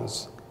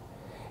lockdowns,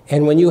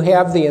 and when you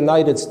have the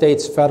United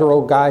States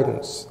federal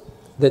guidance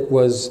that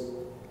was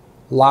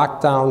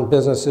lock down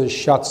businesses,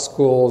 shut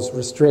schools,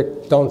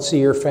 restrict, don't see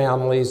your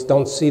families,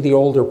 don't see the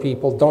older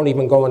people, don't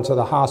even go into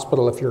the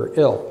hospital if you're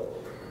ill.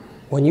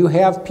 When you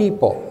have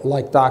people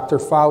like Dr.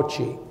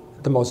 Fauci,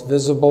 the most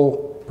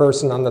visible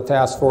person on the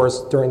task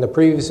force during the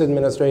previous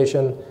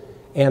administration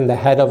and the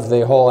head of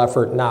the whole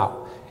effort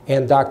now,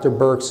 and Dr.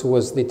 Birx, who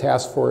was the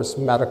task force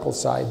medical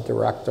side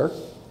director,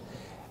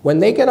 when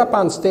they get up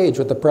on stage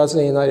with the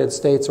President of the United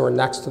States or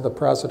next to the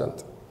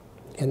President,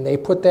 and they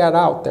put that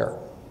out there,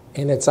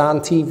 and it's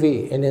on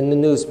TV and in the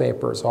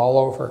newspapers all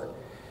over,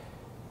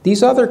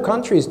 these other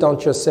countries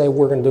don't just say,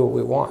 we're going to do what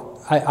we want.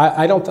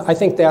 I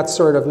think that's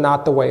sort of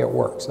not the way it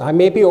works. I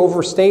may be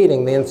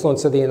overstating the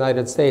influence of the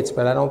United States,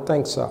 but I don't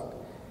think so.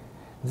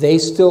 they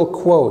still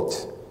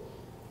quote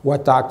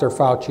what Dr.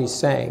 Fauci's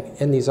saying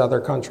in these other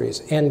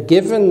countries. And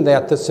given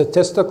that the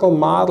statistical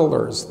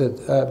modelers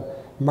that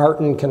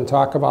Martin can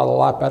talk about a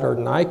lot better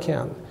than I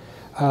can,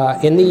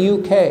 in the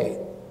UK,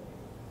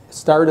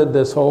 started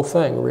this whole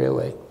thing,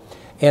 really,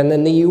 and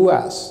in the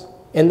US.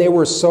 And they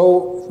were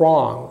so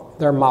wrong.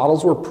 Their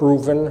models were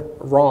proven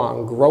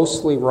wrong,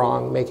 grossly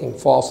wrong, making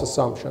false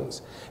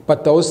assumptions.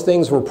 But those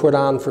things were put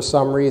on for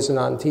some reason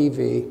on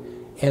TV,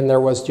 and there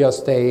was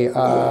just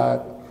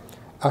a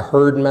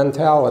herd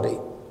mentality.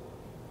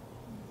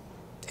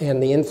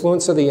 And the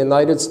influence of the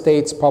United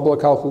States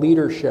public health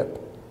leadership,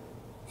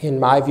 in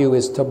my view,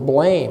 is to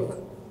blame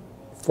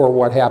for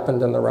what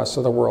happened in the rest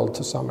of the world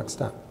to some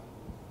extent.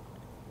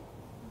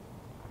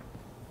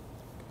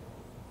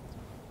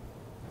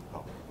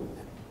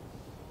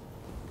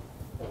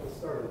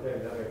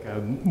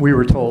 We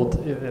were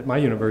told at my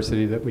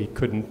university that we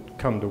couldn't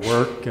come to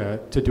work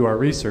to do our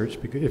research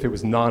because if it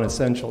was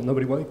non-essential.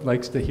 Nobody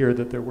likes to hear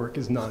that their work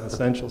is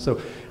non-essential. So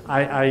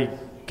I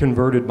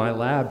converted my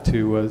lab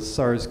to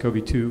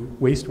SARS-CoV-2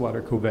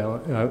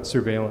 wastewater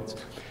surveillance.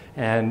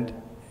 And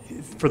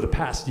for the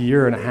past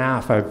year and a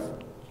half, I've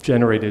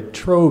generated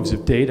troves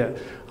of data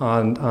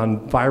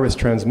on virus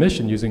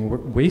transmission using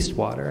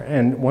wastewater.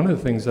 And one of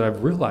the things that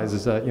I've realized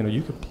is that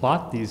you could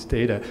plot these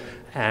data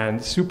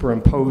and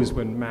superimpose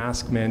when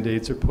mask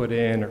mandates are put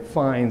in or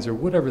fines or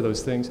whatever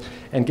those things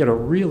and get a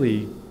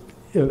really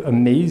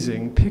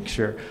amazing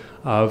picture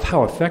of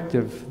how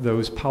effective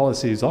those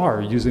policies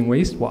are using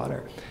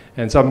wastewater.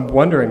 And so I'm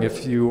wondering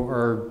if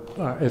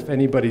if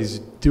anybody's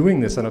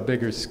doing this on a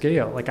bigger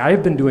scale. Like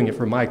I've been doing it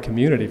for my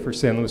community, for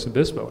San Luis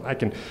Obispo. I've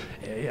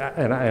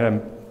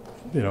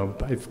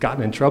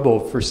gotten in trouble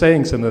for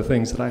saying some of the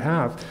things that I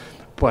have,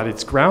 but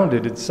it's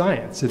grounded in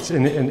science.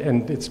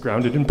 And it's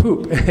grounded in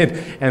poop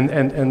and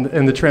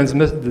the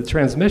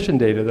transmission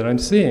data that I'm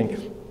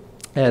seeing.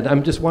 And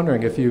I'm just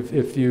wondering if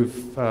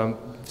you've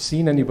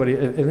seen anybody,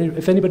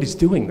 if anybody's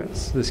doing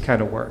this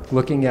kind of work,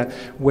 looking at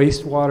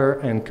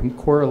wastewater and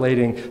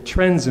correlating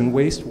trends in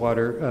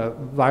wastewater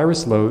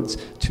virus loads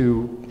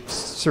to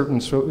certain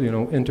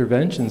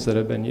interventions that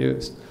have been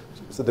used.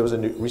 So there was a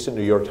recent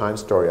New York Times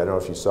story, I don't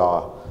know if you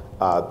saw,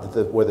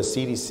 where the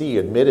CDC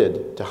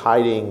admitted to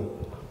hiding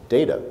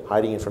data,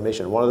 hiding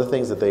information. One of the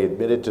things that they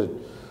admitted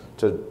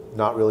to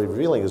not really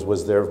revealing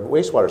was their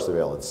wastewater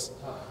surveillance.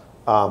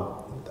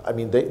 I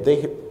mean,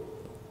 the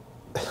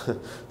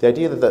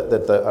idea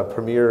that a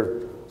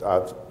premier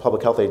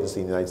public health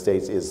agency in the United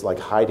States is like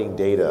hiding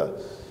data,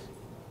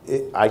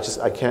 I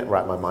can't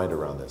wrap my mind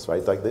around this,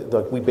 right?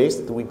 We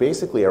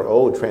basically are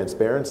owed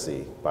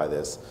transparency by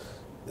this.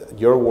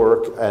 Your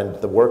work and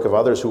the work of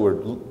others who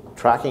are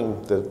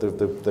tracking the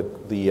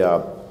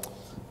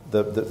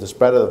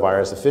spread of the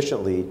virus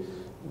efficiently,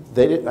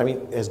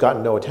 has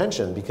gotten no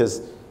attention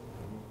because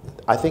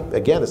I think,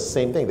 again, it's the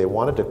same thing. They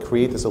wanted to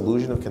create this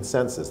illusion of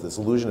consensus, this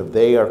illusion of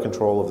they are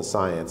control of the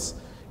science.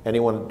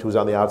 Anyone who's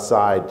on the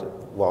outside,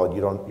 well,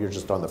 you're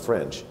just on the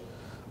fringe.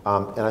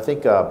 And I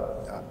think,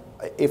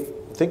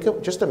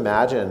 just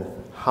imagine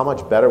how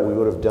much better we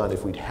would have done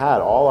if we'd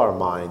had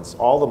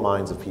all the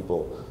minds of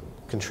people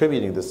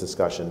contributing to this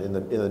discussion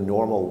in a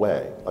normal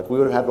way. Like we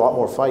would have had a lot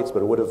more fights,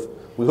 but we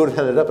would have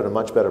ended up in a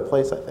much better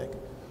place, I think.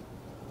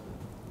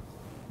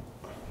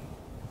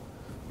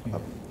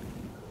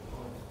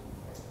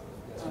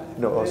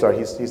 No, oh, sorry,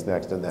 he's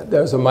next, and then.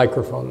 There's a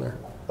microphone there.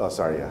 Oh,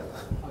 sorry, yeah.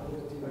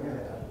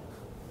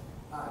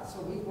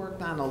 So we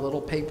worked on a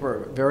little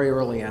paper very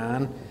early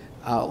on,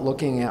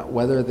 looking at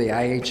whether the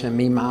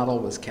IHME model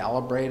was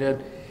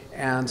calibrated.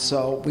 And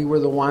so we were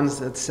the ones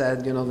that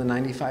said, the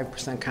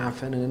 95%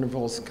 confident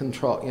intervals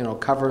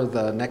cover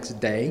the next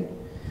day,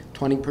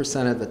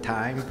 20% of the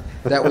time.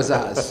 That was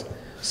us.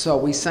 So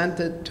we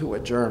sent it to a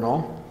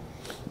journal,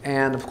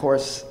 and of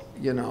course,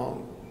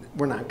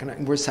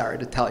 we're sorry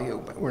to tell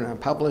you, but we're not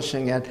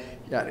publishing it,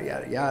 yada,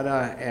 yada,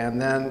 yada. And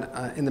then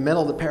in the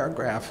middle of the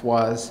paragraph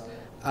was,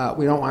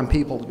 we don't want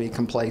people to be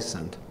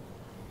complacent.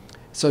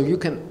 So you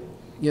can,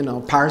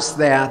 parse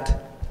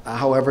that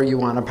however you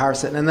want to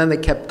parse it. And then they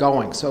kept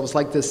going. So it was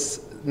like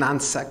this non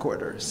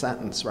sequitur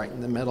sentence right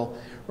in the middle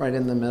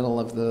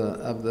of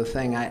the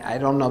thing. I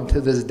don't know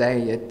to this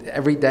day.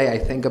 Every day I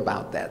think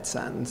about that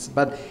sentence.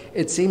 But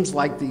it seems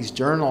like these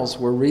journals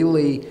were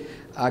really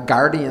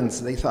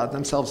guardians. They thought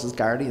themselves as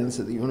guardians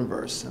of the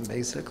universe, and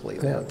basically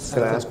that's.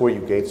 Can I ask, were you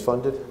Gates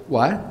funded?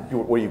 What?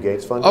 Were you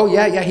Gates funded? Oh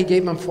yeah. He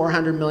gave them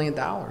 $400 million.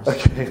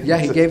 Okay. Yeah,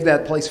 he gave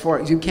that place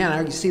for. You can't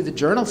argue. See, the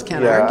journals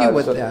can't argue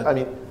with that. I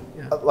mean,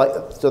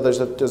 so there's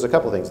a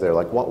couple of things there.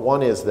 Like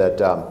one is that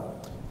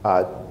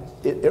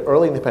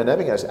early in the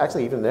pandemic,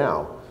 actually even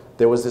now,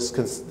 there was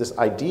this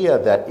idea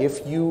that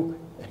if you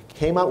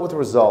came out with a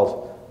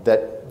result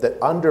that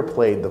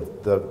underplayed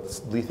the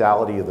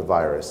lethality of the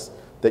virus,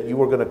 that you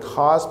were going to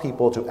cause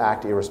people to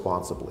act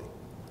irresponsibly.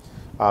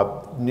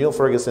 Neil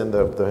Ferguson,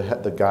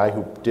 the guy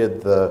who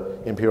did the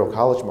Imperial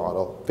College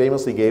model,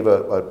 famously gave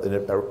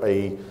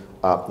an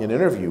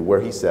interview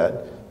where he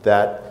said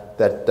that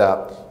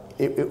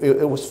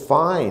it was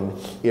fine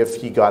if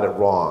he got it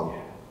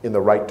wrong in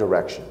the right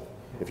direction.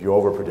 if you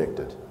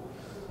overpredicted.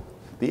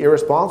 The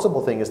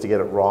irresponsible thing is to get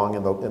it wrong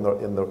in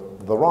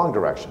the wrong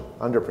direction,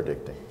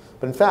 underpredicting.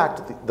 But in fact,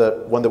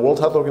 when the World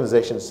Health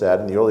Organization said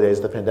in the early days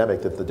of the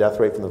pandemic that the death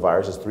rate from the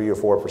virus is 3 or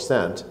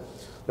 4%,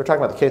 they're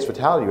talking about the case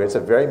fatality rate. It's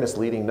a very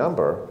misleading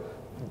number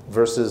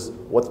versus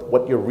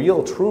what your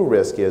real true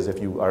risk is if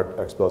you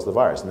are exposed to the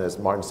virus. And as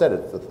Martin said,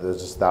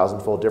 there's this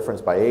 1,000-fold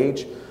difference by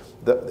age.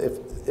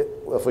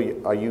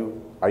 Are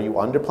you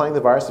underplaying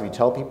the virus if you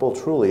tell people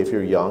truly if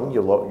you're young,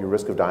 your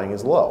risk of dying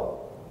is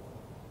low?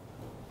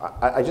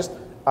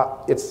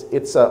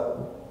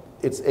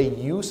 It's a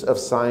use of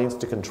science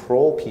to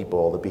control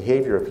people, the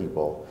behavior of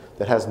people,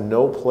 that has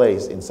no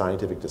place in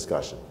scientific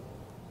discussion.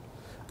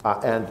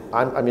 And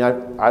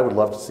I would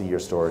love to see your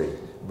story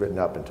written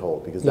up and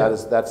told, because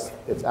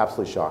it's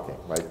absolutely shocking,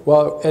 right?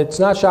 Well, it's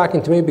not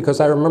shocking to me because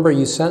I remember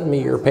you sent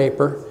me your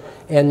paper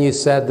and you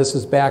said this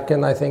is back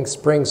in, I think,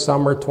 spring,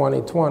 summer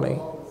 2020.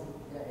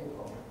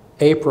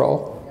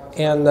 April.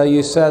 And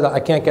you said, I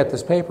can't get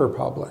this paper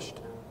published.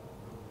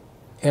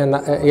 And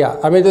yeah,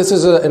 I mean, this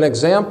is an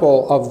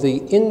example of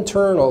the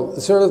internal,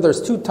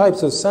 there's two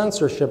types of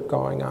censorship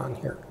going on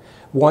here.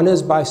 One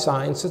is by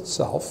science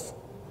itself,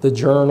 the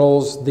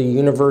journals, the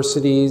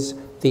universities,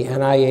 the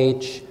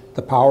NIH,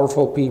 the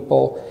powerful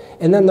people.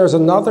 And then there's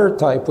another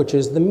type, which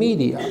is the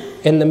media.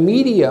 And the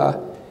media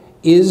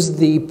is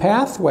the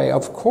pathway,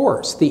 of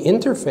course, the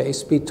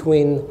interface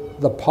between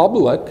the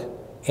public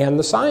and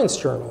the science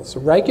journals.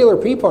 Regular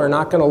people are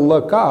not going to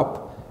look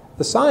up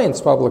the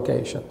science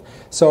publication.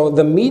 So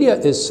the media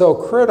is so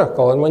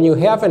critical, and when you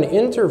have an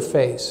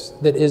interface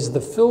that is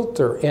the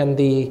filter and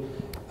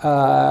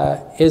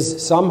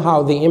is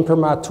somehow the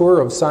imprimatur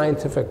of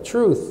scientific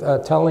truth,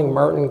 telling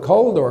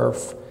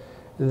MartinKulldorff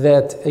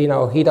that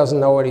he doesn't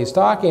know what he's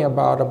talking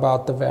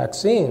about the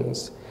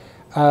vaccines,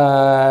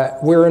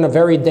 we're in a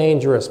very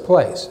dangerous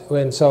place.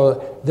 And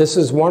so this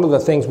is one of the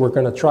things we're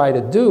going to try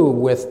to do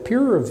with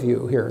peer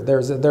review here.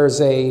 There's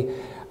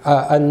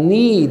a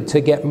need to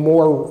get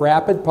more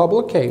rapid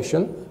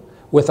publication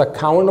with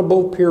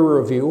accountable peer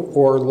review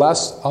or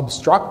less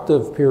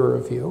obstructive peer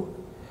review.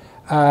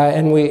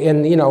 So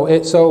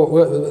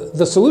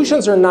the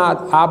solutions are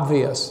not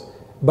obvious,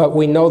 but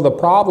we know the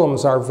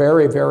problems are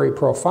very, very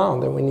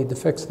profound and we need to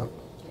fix them.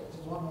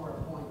 Just one more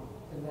point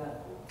in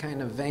that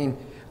kind of vein.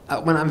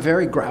 When I'm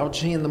very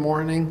grouchy in the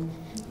morning,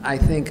 I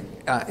think,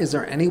 is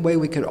there any way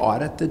we could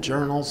audit the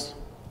journals?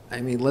 I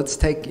mean, let's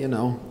take,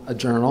 a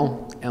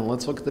journal and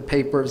let's look at the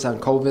papers on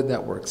COVID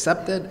that were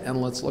accepted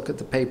and let's look at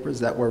the papers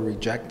that were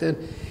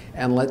rejected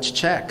and let's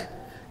check.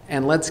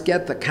 And let's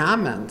get the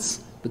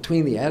comments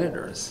between the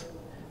editors,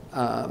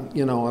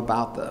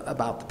 about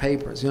the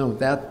papers.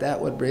 That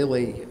would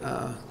really,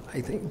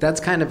 I think, that's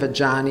kind of a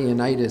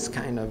Johnny-itis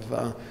kind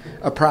of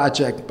a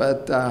project,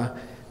 but,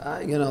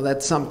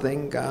 that's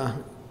something,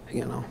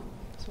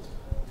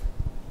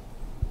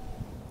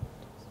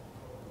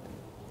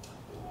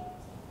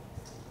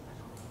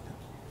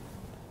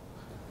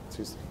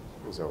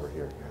 Who's over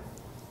here?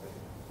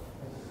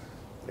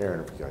 Aaron,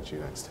 if we got you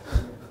next.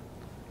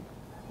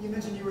 You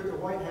mentioned you were at the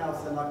White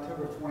House in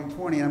October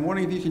 2020, and I'm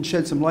wondering if you can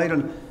shed some light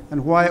on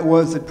why it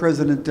was that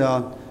President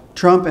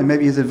Trump and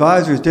maybe his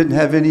advisors didn't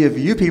have any of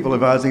you people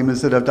advising him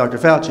instead of Dr.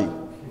 Fauci.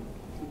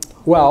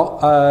 Well,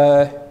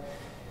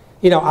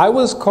 I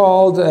was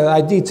called,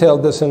 I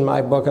detailed this in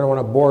my book, I don't want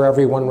to bore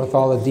everyone with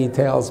all the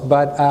details,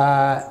 but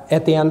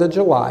at the end of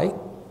July,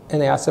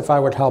 and asked if I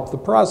would help the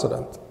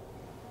president.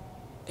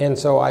 And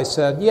so I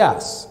said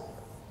yes,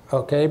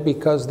 okay,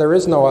 because there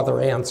is no other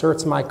answer,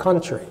 it's my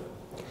country.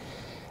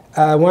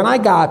 When I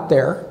got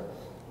there,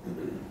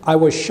 I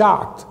was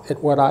shocked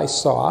at what I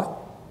saw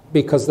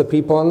because the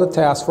people on the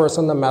task force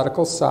on the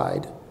medical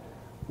side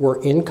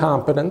were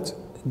incompetent,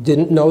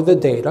 didn't know the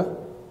data,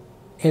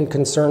 and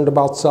concerned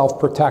about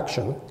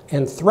self-protection,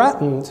 and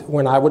threatened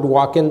when I would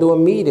walk into a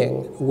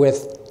meeting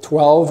with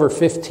 12 or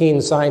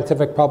 15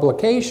 scientific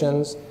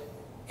publications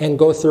and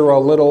go through a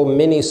little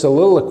mini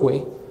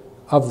soliloquy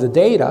of the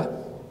data,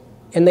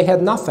 and they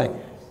had nothing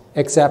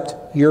except,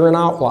 you're an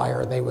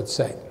outlier, they would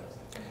say.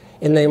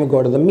 And they would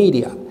go to the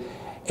media.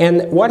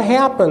 And what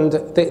happened,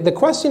 the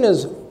question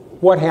is,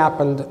 what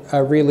happened,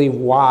 really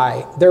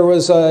why? There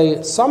was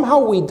somehow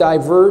we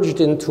diverged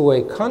into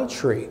a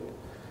country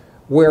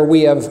where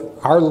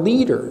our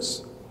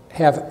leaders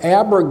have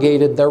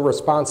abrogated their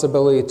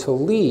responsibility to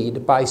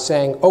lead by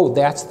saying, oh,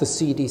 that's the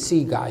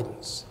CDC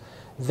guidance.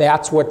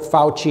 That's what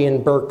Fauci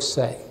and Birx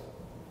say.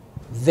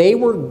 They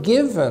were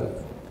given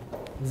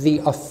the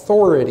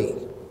authority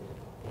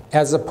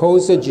as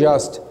opposed to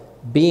just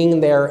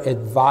being there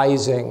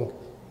advising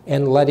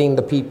and letting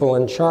the people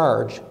in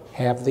charge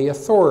have the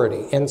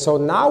authority. And so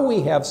now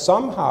we have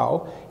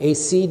somehow a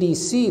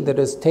CDC that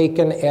is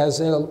taken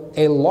as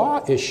a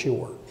law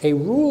issuer, a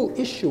rule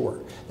issuer.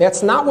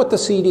 That's not what the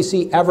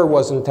CDC ever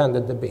was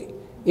intended to be.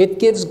 It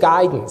gives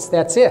guidance,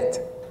 that's it.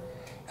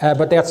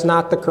 But that's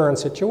not the current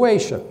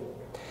situation.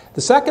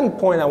 The second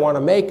point I want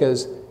to make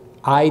is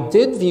I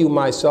did view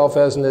myself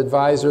as an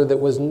advisor that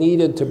was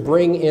needed to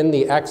bring in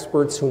the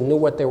experts who knew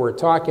what they were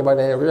talking about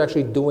and they were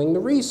actually doing the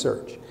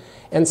research.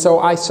 And so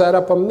I set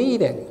up a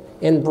meeting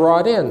and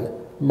brought in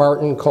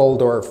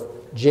MartinKulldorff,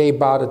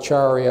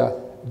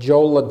 JayBhattacharya,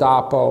 Joe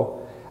Ladapo,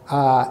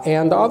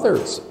 and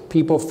others,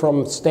 people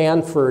from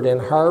Stanford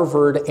and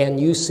Harvard and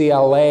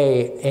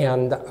UCLA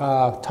and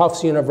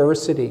Tufts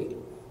University.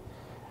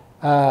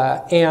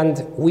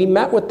 And we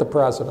met with the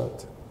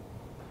president.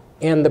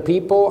 And the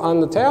people on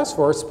the task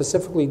force,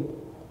 specifically,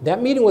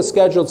 that meeting was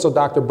scheduled so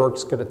Dr.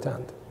 Birx could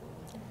attend.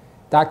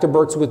 Dr.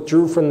 Birx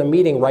withdrew from the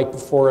meeting right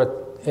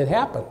before it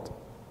happened.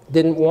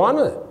 Didn't want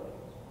to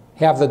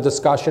have the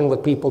discussion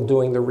with people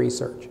doing the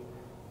research.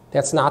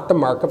 That's not the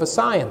mark of a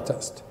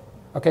scientist.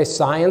 Okay,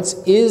 science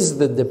is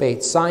the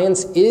debate.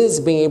 Science is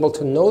being able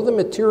to know the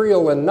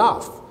material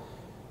enough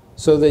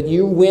so that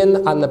you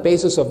win on the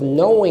basis of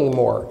knowing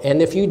more.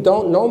 And if you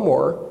don't know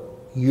more,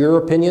 your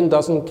opinion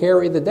doesn't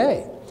carry the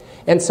day.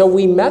 And so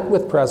we met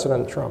with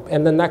President Trump,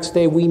 and the next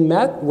day we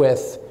met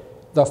with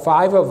the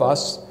 5 of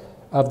us,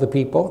 of the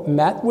people,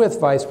 met with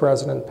Vice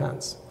President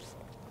Pence.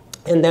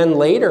 And then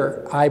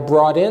later, I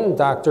brought in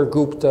Dr.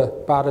 Gupta,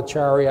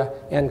 Bhattacharya,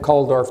 and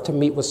Kulldorff to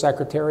meet with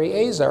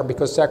Secretary Azar,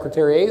 because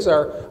Secretary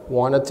Azar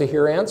wanted to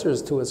hear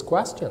answers to his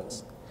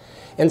questions.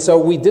 And so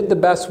we did the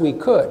best we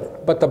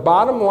could. But the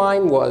bottom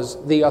line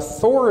was the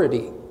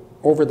authority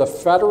over the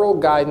federal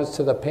guidance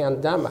to the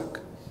pandemic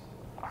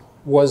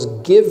was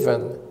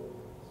given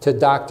to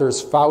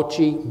Doctors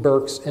Fauci,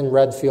 Birx, and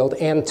Redfield.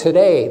 And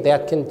today,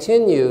 that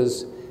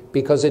continues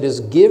because it is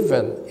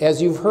given,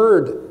 as you've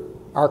heard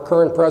our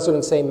current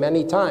president say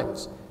many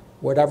times,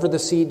 whatever the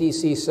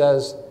CDC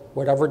says,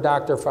 whatever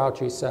Dr.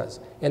 Fauci says.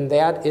 And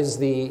that is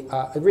the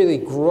really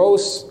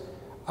gross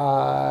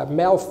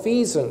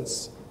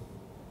malfeasance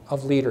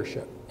of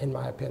leadership, in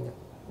my opinion.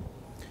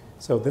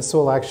 So this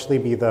will actually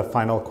be the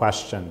final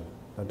question,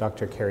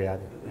 Dr. Cariad.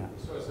 Yeah.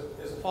 So as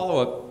a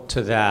follow-up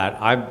to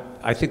that,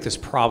 I think this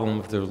problem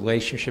of the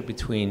relationship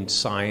between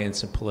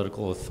science and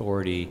political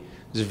authority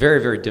is a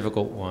very, very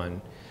difficult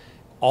one.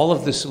 All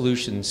of the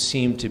solutions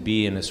seem to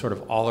be in a sort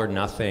of all or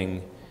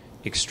nothing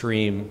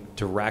extreme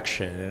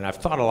direction. And I've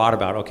thought a lot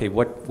about, okay,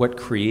 what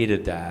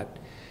created that?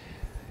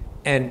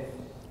 And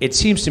it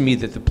seems to me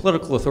that the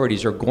political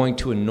authorities are going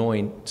to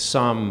anoint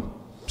some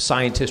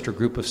scientist or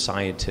group of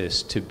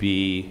scientists to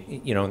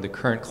be, you know, in the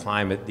current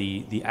climate,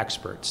 the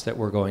experts that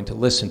we're going to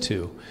listen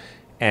to.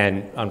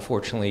 And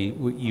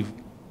unfortunately,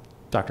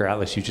 Dr.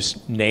 Atlas, you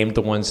just named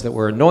the ones that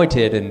were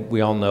anointed, and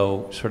we all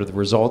know sort of the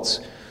results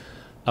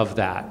of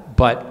that.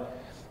 But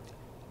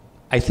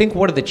I think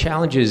one of the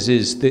challenges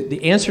is that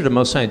the answer to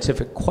most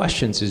scientific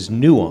questions is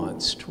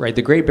nuanced, right?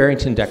 The Great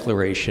Barrington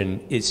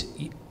Declaration is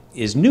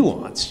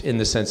nuanced in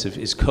the sense of,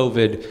 is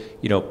COVID,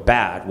 you know,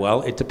 bad?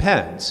 Well, it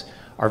depends.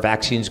 Are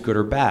vaccines good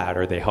or bad?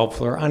 Are they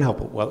helpful or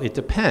unhelpful? Well, it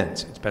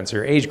depends. It depends on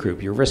your age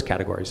group, your risk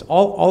categories,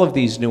 all of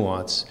these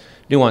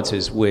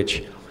nuances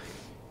which,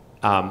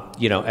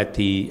 you know, at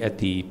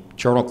the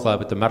journal club,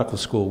 at the medical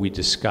school, we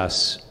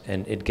discuss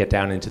and get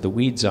down into the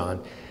weeds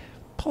on.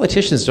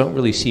 Politicians don't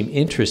really seem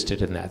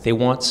interested in that. They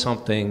want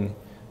something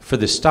for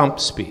the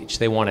stump speech.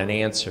 They want an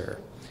answer.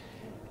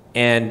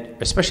 And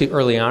especially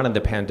early on in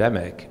the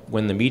pandemic,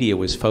 when the media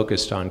was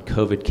focused on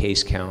COVID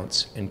case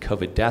counts and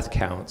COVID death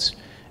counts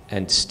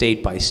and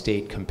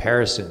state-by-state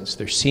comparisons,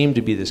 there seemed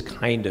to be this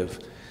kind of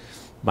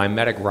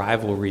mimetic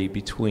rivalry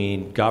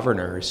between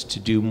governors to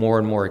do more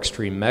and more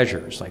extreme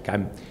measures. Like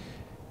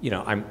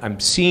I'm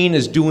seen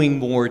as doing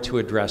more to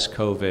address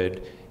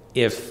COVID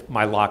if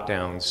my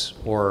lockdowns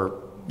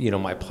or, you know,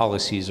 my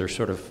policies are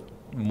sort of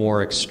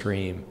more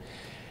extreme.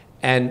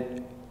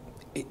 And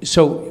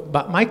so,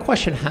 but my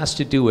question has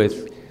to do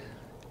with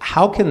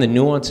how can the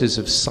nuances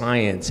of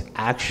science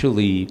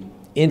actually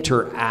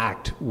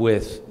interact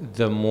with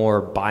the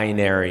more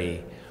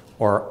binary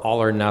or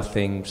all or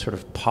nothing sort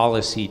of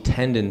policy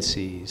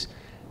tendencies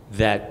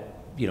that,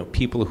 you know,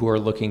 people who are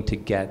looking to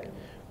get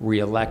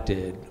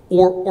reelected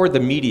or the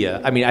media.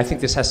 I mean, I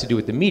think this has to do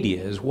with the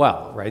media as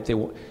well, right?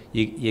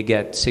 You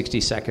get 60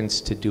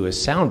 seconds to do a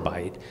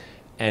soundbite,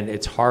 and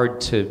it's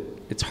hard to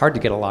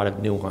get a lot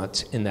of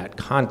nuance in that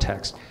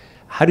context.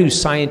 How do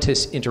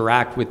scientists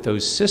interact with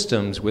those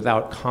systems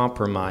without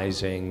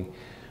compromising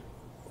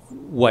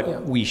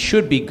what we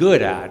should be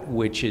good at,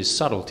 which is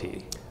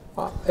subtlety?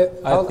 Go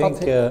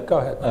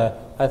ahead.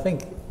 I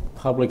think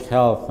public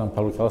health and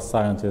public health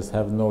scientists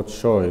have no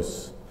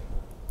choice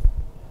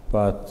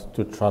but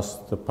to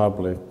trust the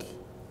public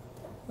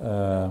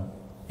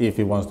if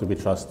it wants to be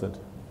trusted.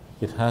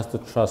 It has to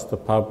trust the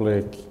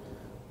public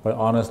by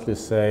honestly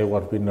say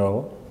what we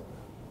know,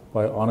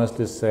 by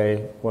honestly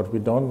say what we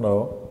don't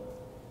know,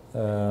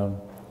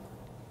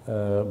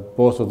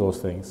 both of those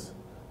things.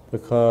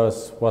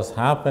 Because what's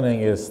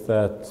happening is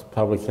that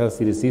public health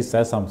CDC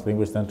says something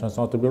which then turns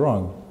out to be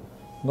wrong.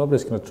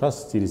 Nobody's going to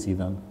trust CDC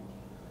then.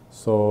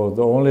 So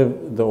the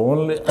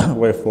only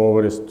way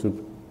forward is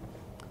to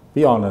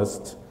be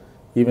honest,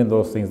 even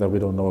those things that we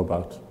don't know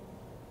about.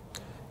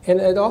 And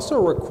it also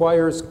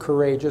requires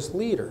courageous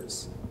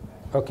leaders.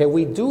 Okay,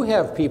 we do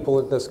have people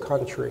in this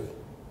country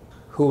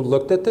who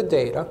looked at the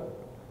data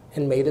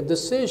and made a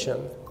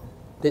decision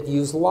that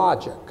used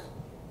logic.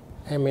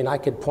 I mean, I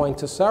could point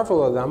to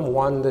several of them.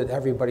 One that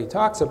everybody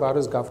talks about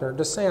is Governor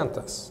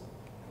DeSantis.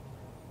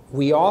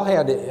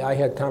 I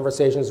had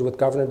conversations with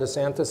Governor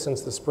DeSantis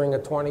since the spring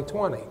of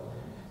 2020.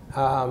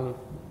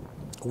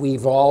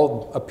 We've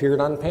all appeared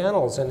on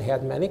panels and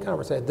had many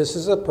conversations. This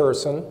is a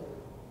person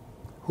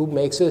who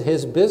makes it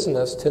his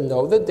business to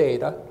know the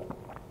data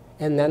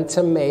and then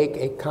to make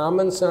a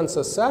common sense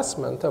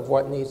assessment of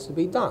what needs to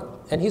be done.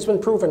 And he's been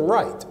proven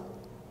right.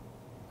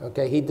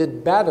 Okay, he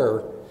did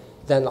better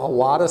than a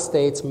lot of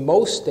states,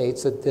 most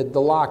states that did the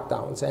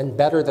lockdowns, and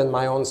better than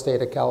my own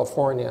state of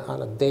California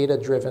on a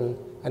data-driven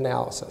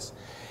analysis.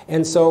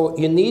 And so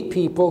you need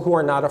people who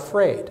are not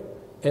afraid.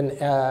 And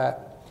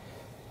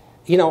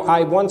you know,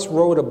 I once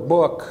wrote a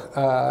book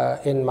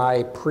in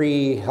my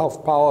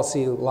pre-health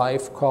policy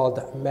life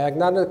called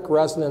Magnetic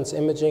Resonance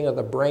Imaging of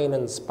the Brain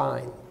and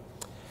Spine.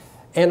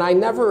 And I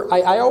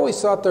always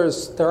thought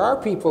there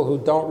are people who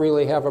don't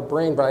really have a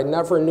brain, but I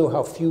never knew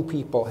how few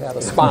people had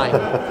a spine.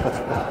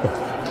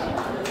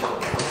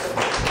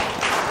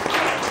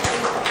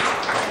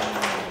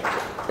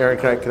 Aaron,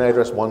 can I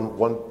address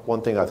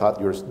one thing I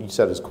thought you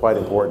said is quite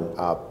important?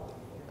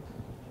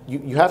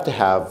 You have to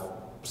have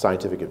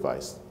scientific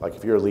advice. Like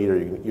if you're a leader,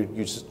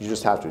 you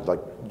just have to. Like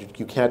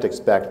you can't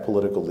expect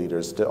political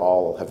leaders to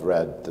all have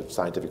read the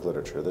scientific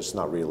literature. That's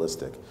not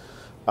realistic.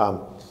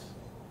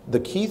 The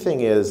key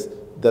thing is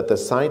that the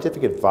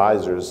scientific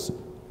advisors,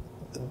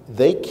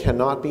 they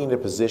cannot be in a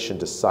position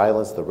to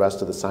silence the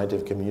rest of the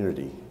scientific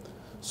community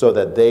so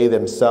that they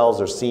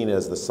themselves are seen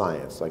as the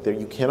science. Like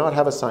you cannot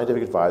have a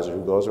scientific advisor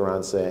who goes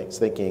around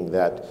thinking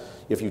that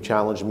if you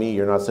challenge me,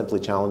 you're not simply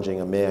challenging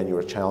a man, you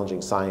are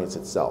challenging science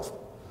itself.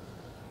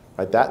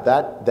 Right?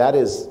 That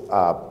is,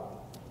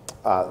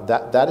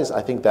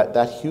 I think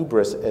that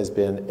hubris has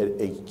been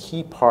a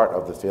key part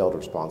of the failed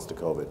response to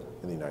COVID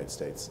in the United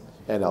States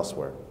and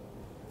elsewhere.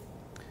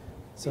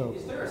 So,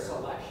 is there a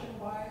selection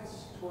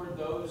bias toward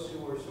those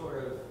who are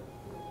sort of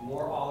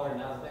more all or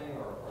nothing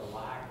or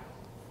lack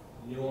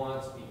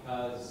nuance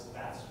because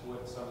that's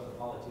what some of the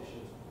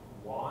politicians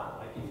want?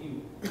 Like if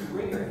you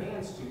bring your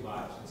hands too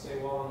much and say,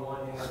 well, on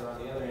one hand or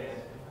on the other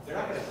hand, they're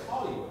not going to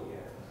call you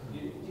again.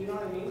 Do you know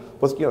what I mean?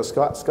 Well, you know,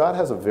 Scott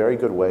has a very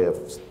good way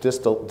of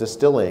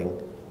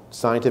distilling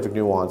scientific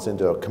nuance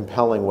into a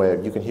compelling way.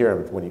 You can hear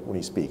him when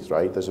he speaks,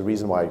 right? There's a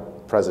reason why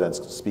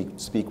presidents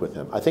speak with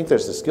him. I think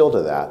there's a skill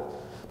to that.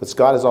 But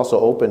Scott is also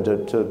open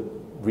to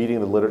reading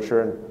the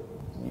literature, and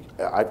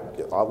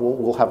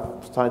we'll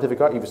have scientific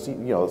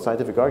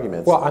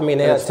arguments. Well, I mean,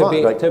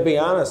 to be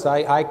honest,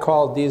 I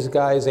called these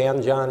guys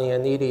and Johnny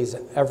Anides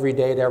every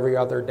day to every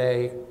other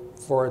day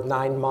for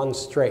 9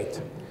 months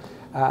straight,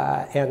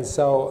 and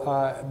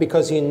so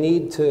because you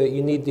need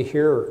to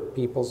hear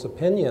people's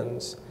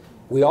opinions.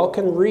 We all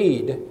can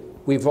read.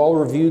 We've all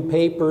reviewed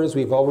papers.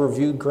 We've all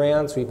reviewed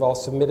grants. We've all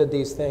submitted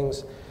these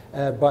things.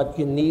 But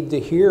you need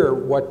to hear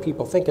what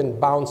people think and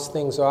bounce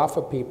things off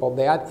of people.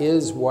 That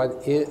is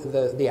what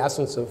the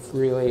essence of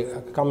really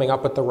coming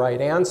up with the right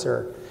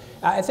answer.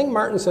 I think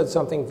Martin said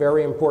something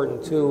very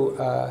important too.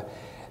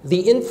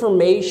 The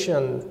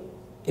information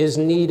is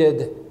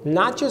needed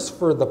not just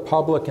for the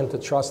public and to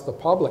trust the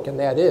public, and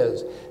that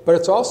is, but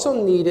it's also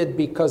needed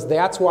because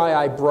that's why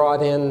I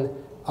brought in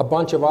a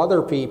bunch of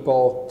other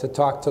people to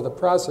talk to the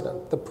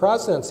president. The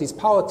presidents, these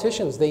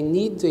politicians, they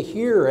need to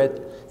hear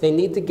it. They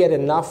need to get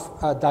enough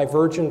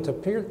divergent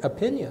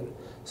opinion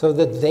so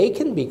that they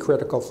can be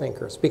critical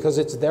thinkers because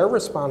it's their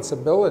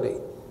responsibility.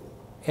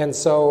 And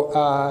so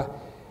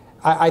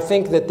I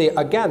think that,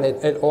 again,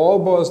 it all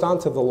boils down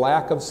to the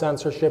lack of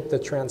censorship, the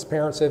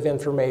transparency of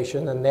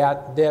information, and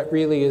that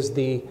really is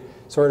the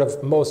sort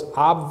of most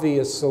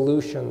obvious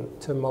solution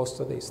to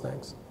most of these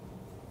things.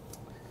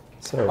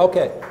 So,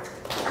 okay.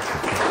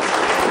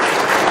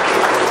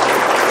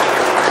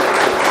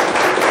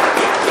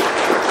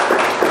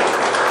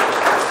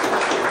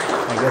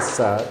 I guess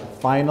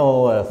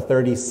final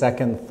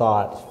 30-second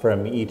thought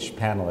from each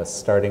panelist,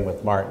 starting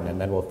with Martin, and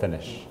then we'll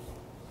finish.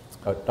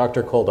 Oh,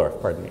 Dr. Kulldorff,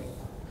 pardon me.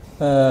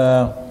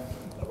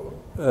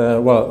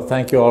 Well,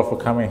 thank you all for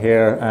coming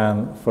here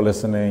and for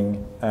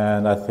listening.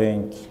 And I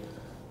think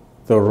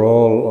the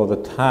role or the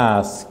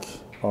task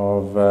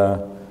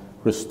of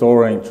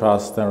restoring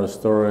trust and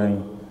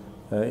restoring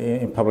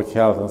in public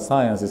health and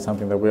science is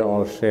something that we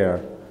all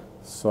share.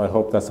 So I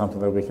hope that's something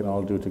that we can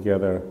all do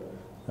together.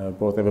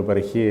 Both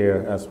everybody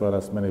here as well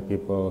as many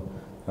people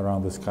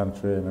around this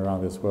country and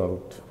around this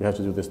world. We have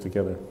to do this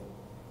together.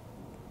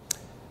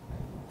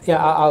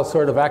 Yeah, I'll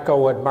sort of echo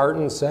what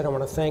Martin said. I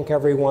want to thank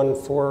everyone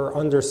for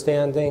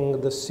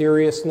understanding the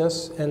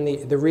seriousness and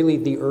really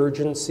the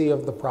urgency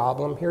of the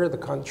problem here. The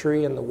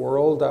country and the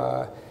world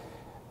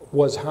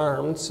was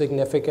harmed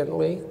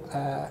significantly,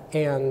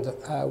 and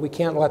we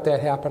can't let that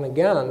happen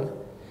again.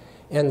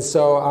 And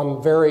so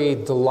I'm very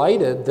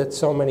delighted that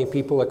so many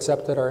people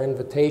accepted our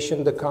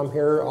invitation to come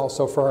here,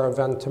 also for our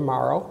event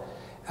tomorrow.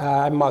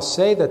 I must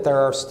say that there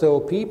are still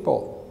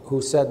people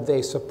who said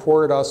they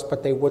support us,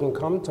 but they wouldn't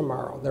come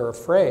tomorrow. They're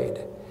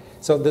afraid.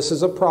 So this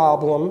is a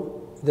problem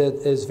that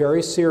is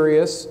very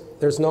serious.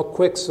 There's no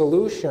quick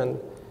solution,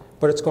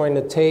 but it's going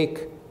to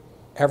take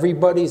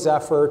everybody's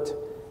effort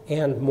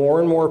and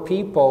more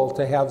people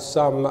to have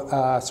some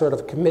sort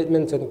of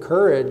commitment and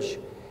courage,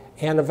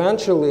 and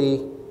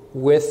eventually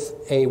with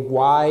a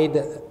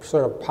wide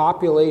sort of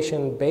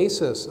population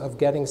basis of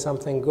getting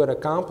something good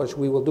accomplished,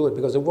 we will do it,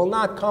 because it will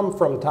not come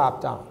from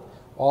top down.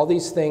 All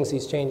these things,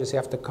 these changes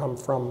have to come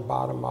from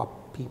bottom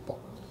up people.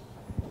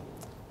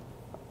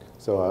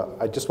 So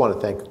I just want to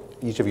thank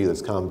each of you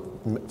that's come.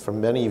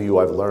 From many of you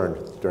I've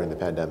learned during the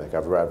pandemic.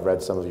 I've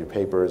read some of your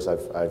papers.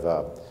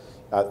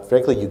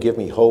 Frankly, you give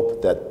me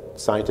hope that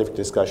scientific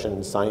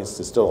discussion, science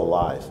is still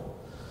alive.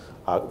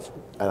 And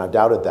I've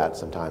doubted that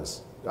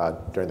sometimes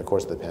during the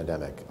course of the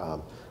pandemic.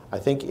 I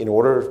think in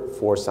order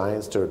for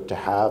science to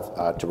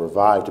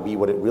revive, to be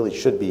what it really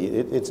should be,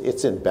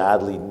 it's in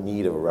badly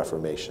need of a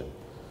reformation,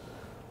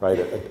 right?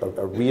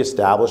 A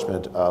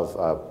reestablishment of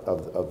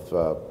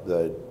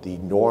the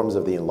norms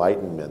of the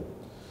Enlightenment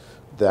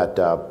that,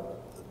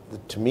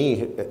 to me,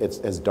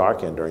 it's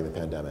darkened during the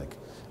pandemic.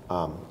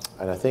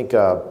 And I think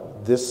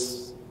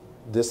this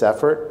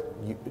effort,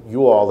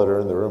 you all that are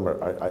in the room,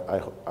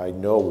 I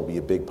know will be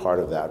a big part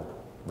of that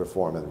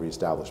reform and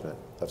reestablishment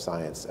of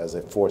science as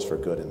a force for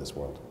good in this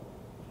world.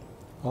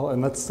 Well,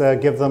 and let's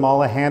give them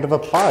all a hand of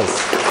applause.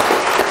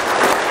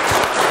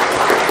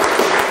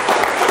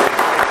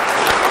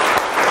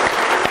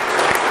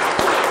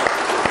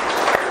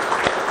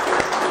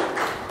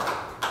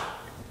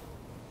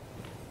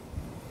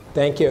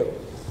 Thank you.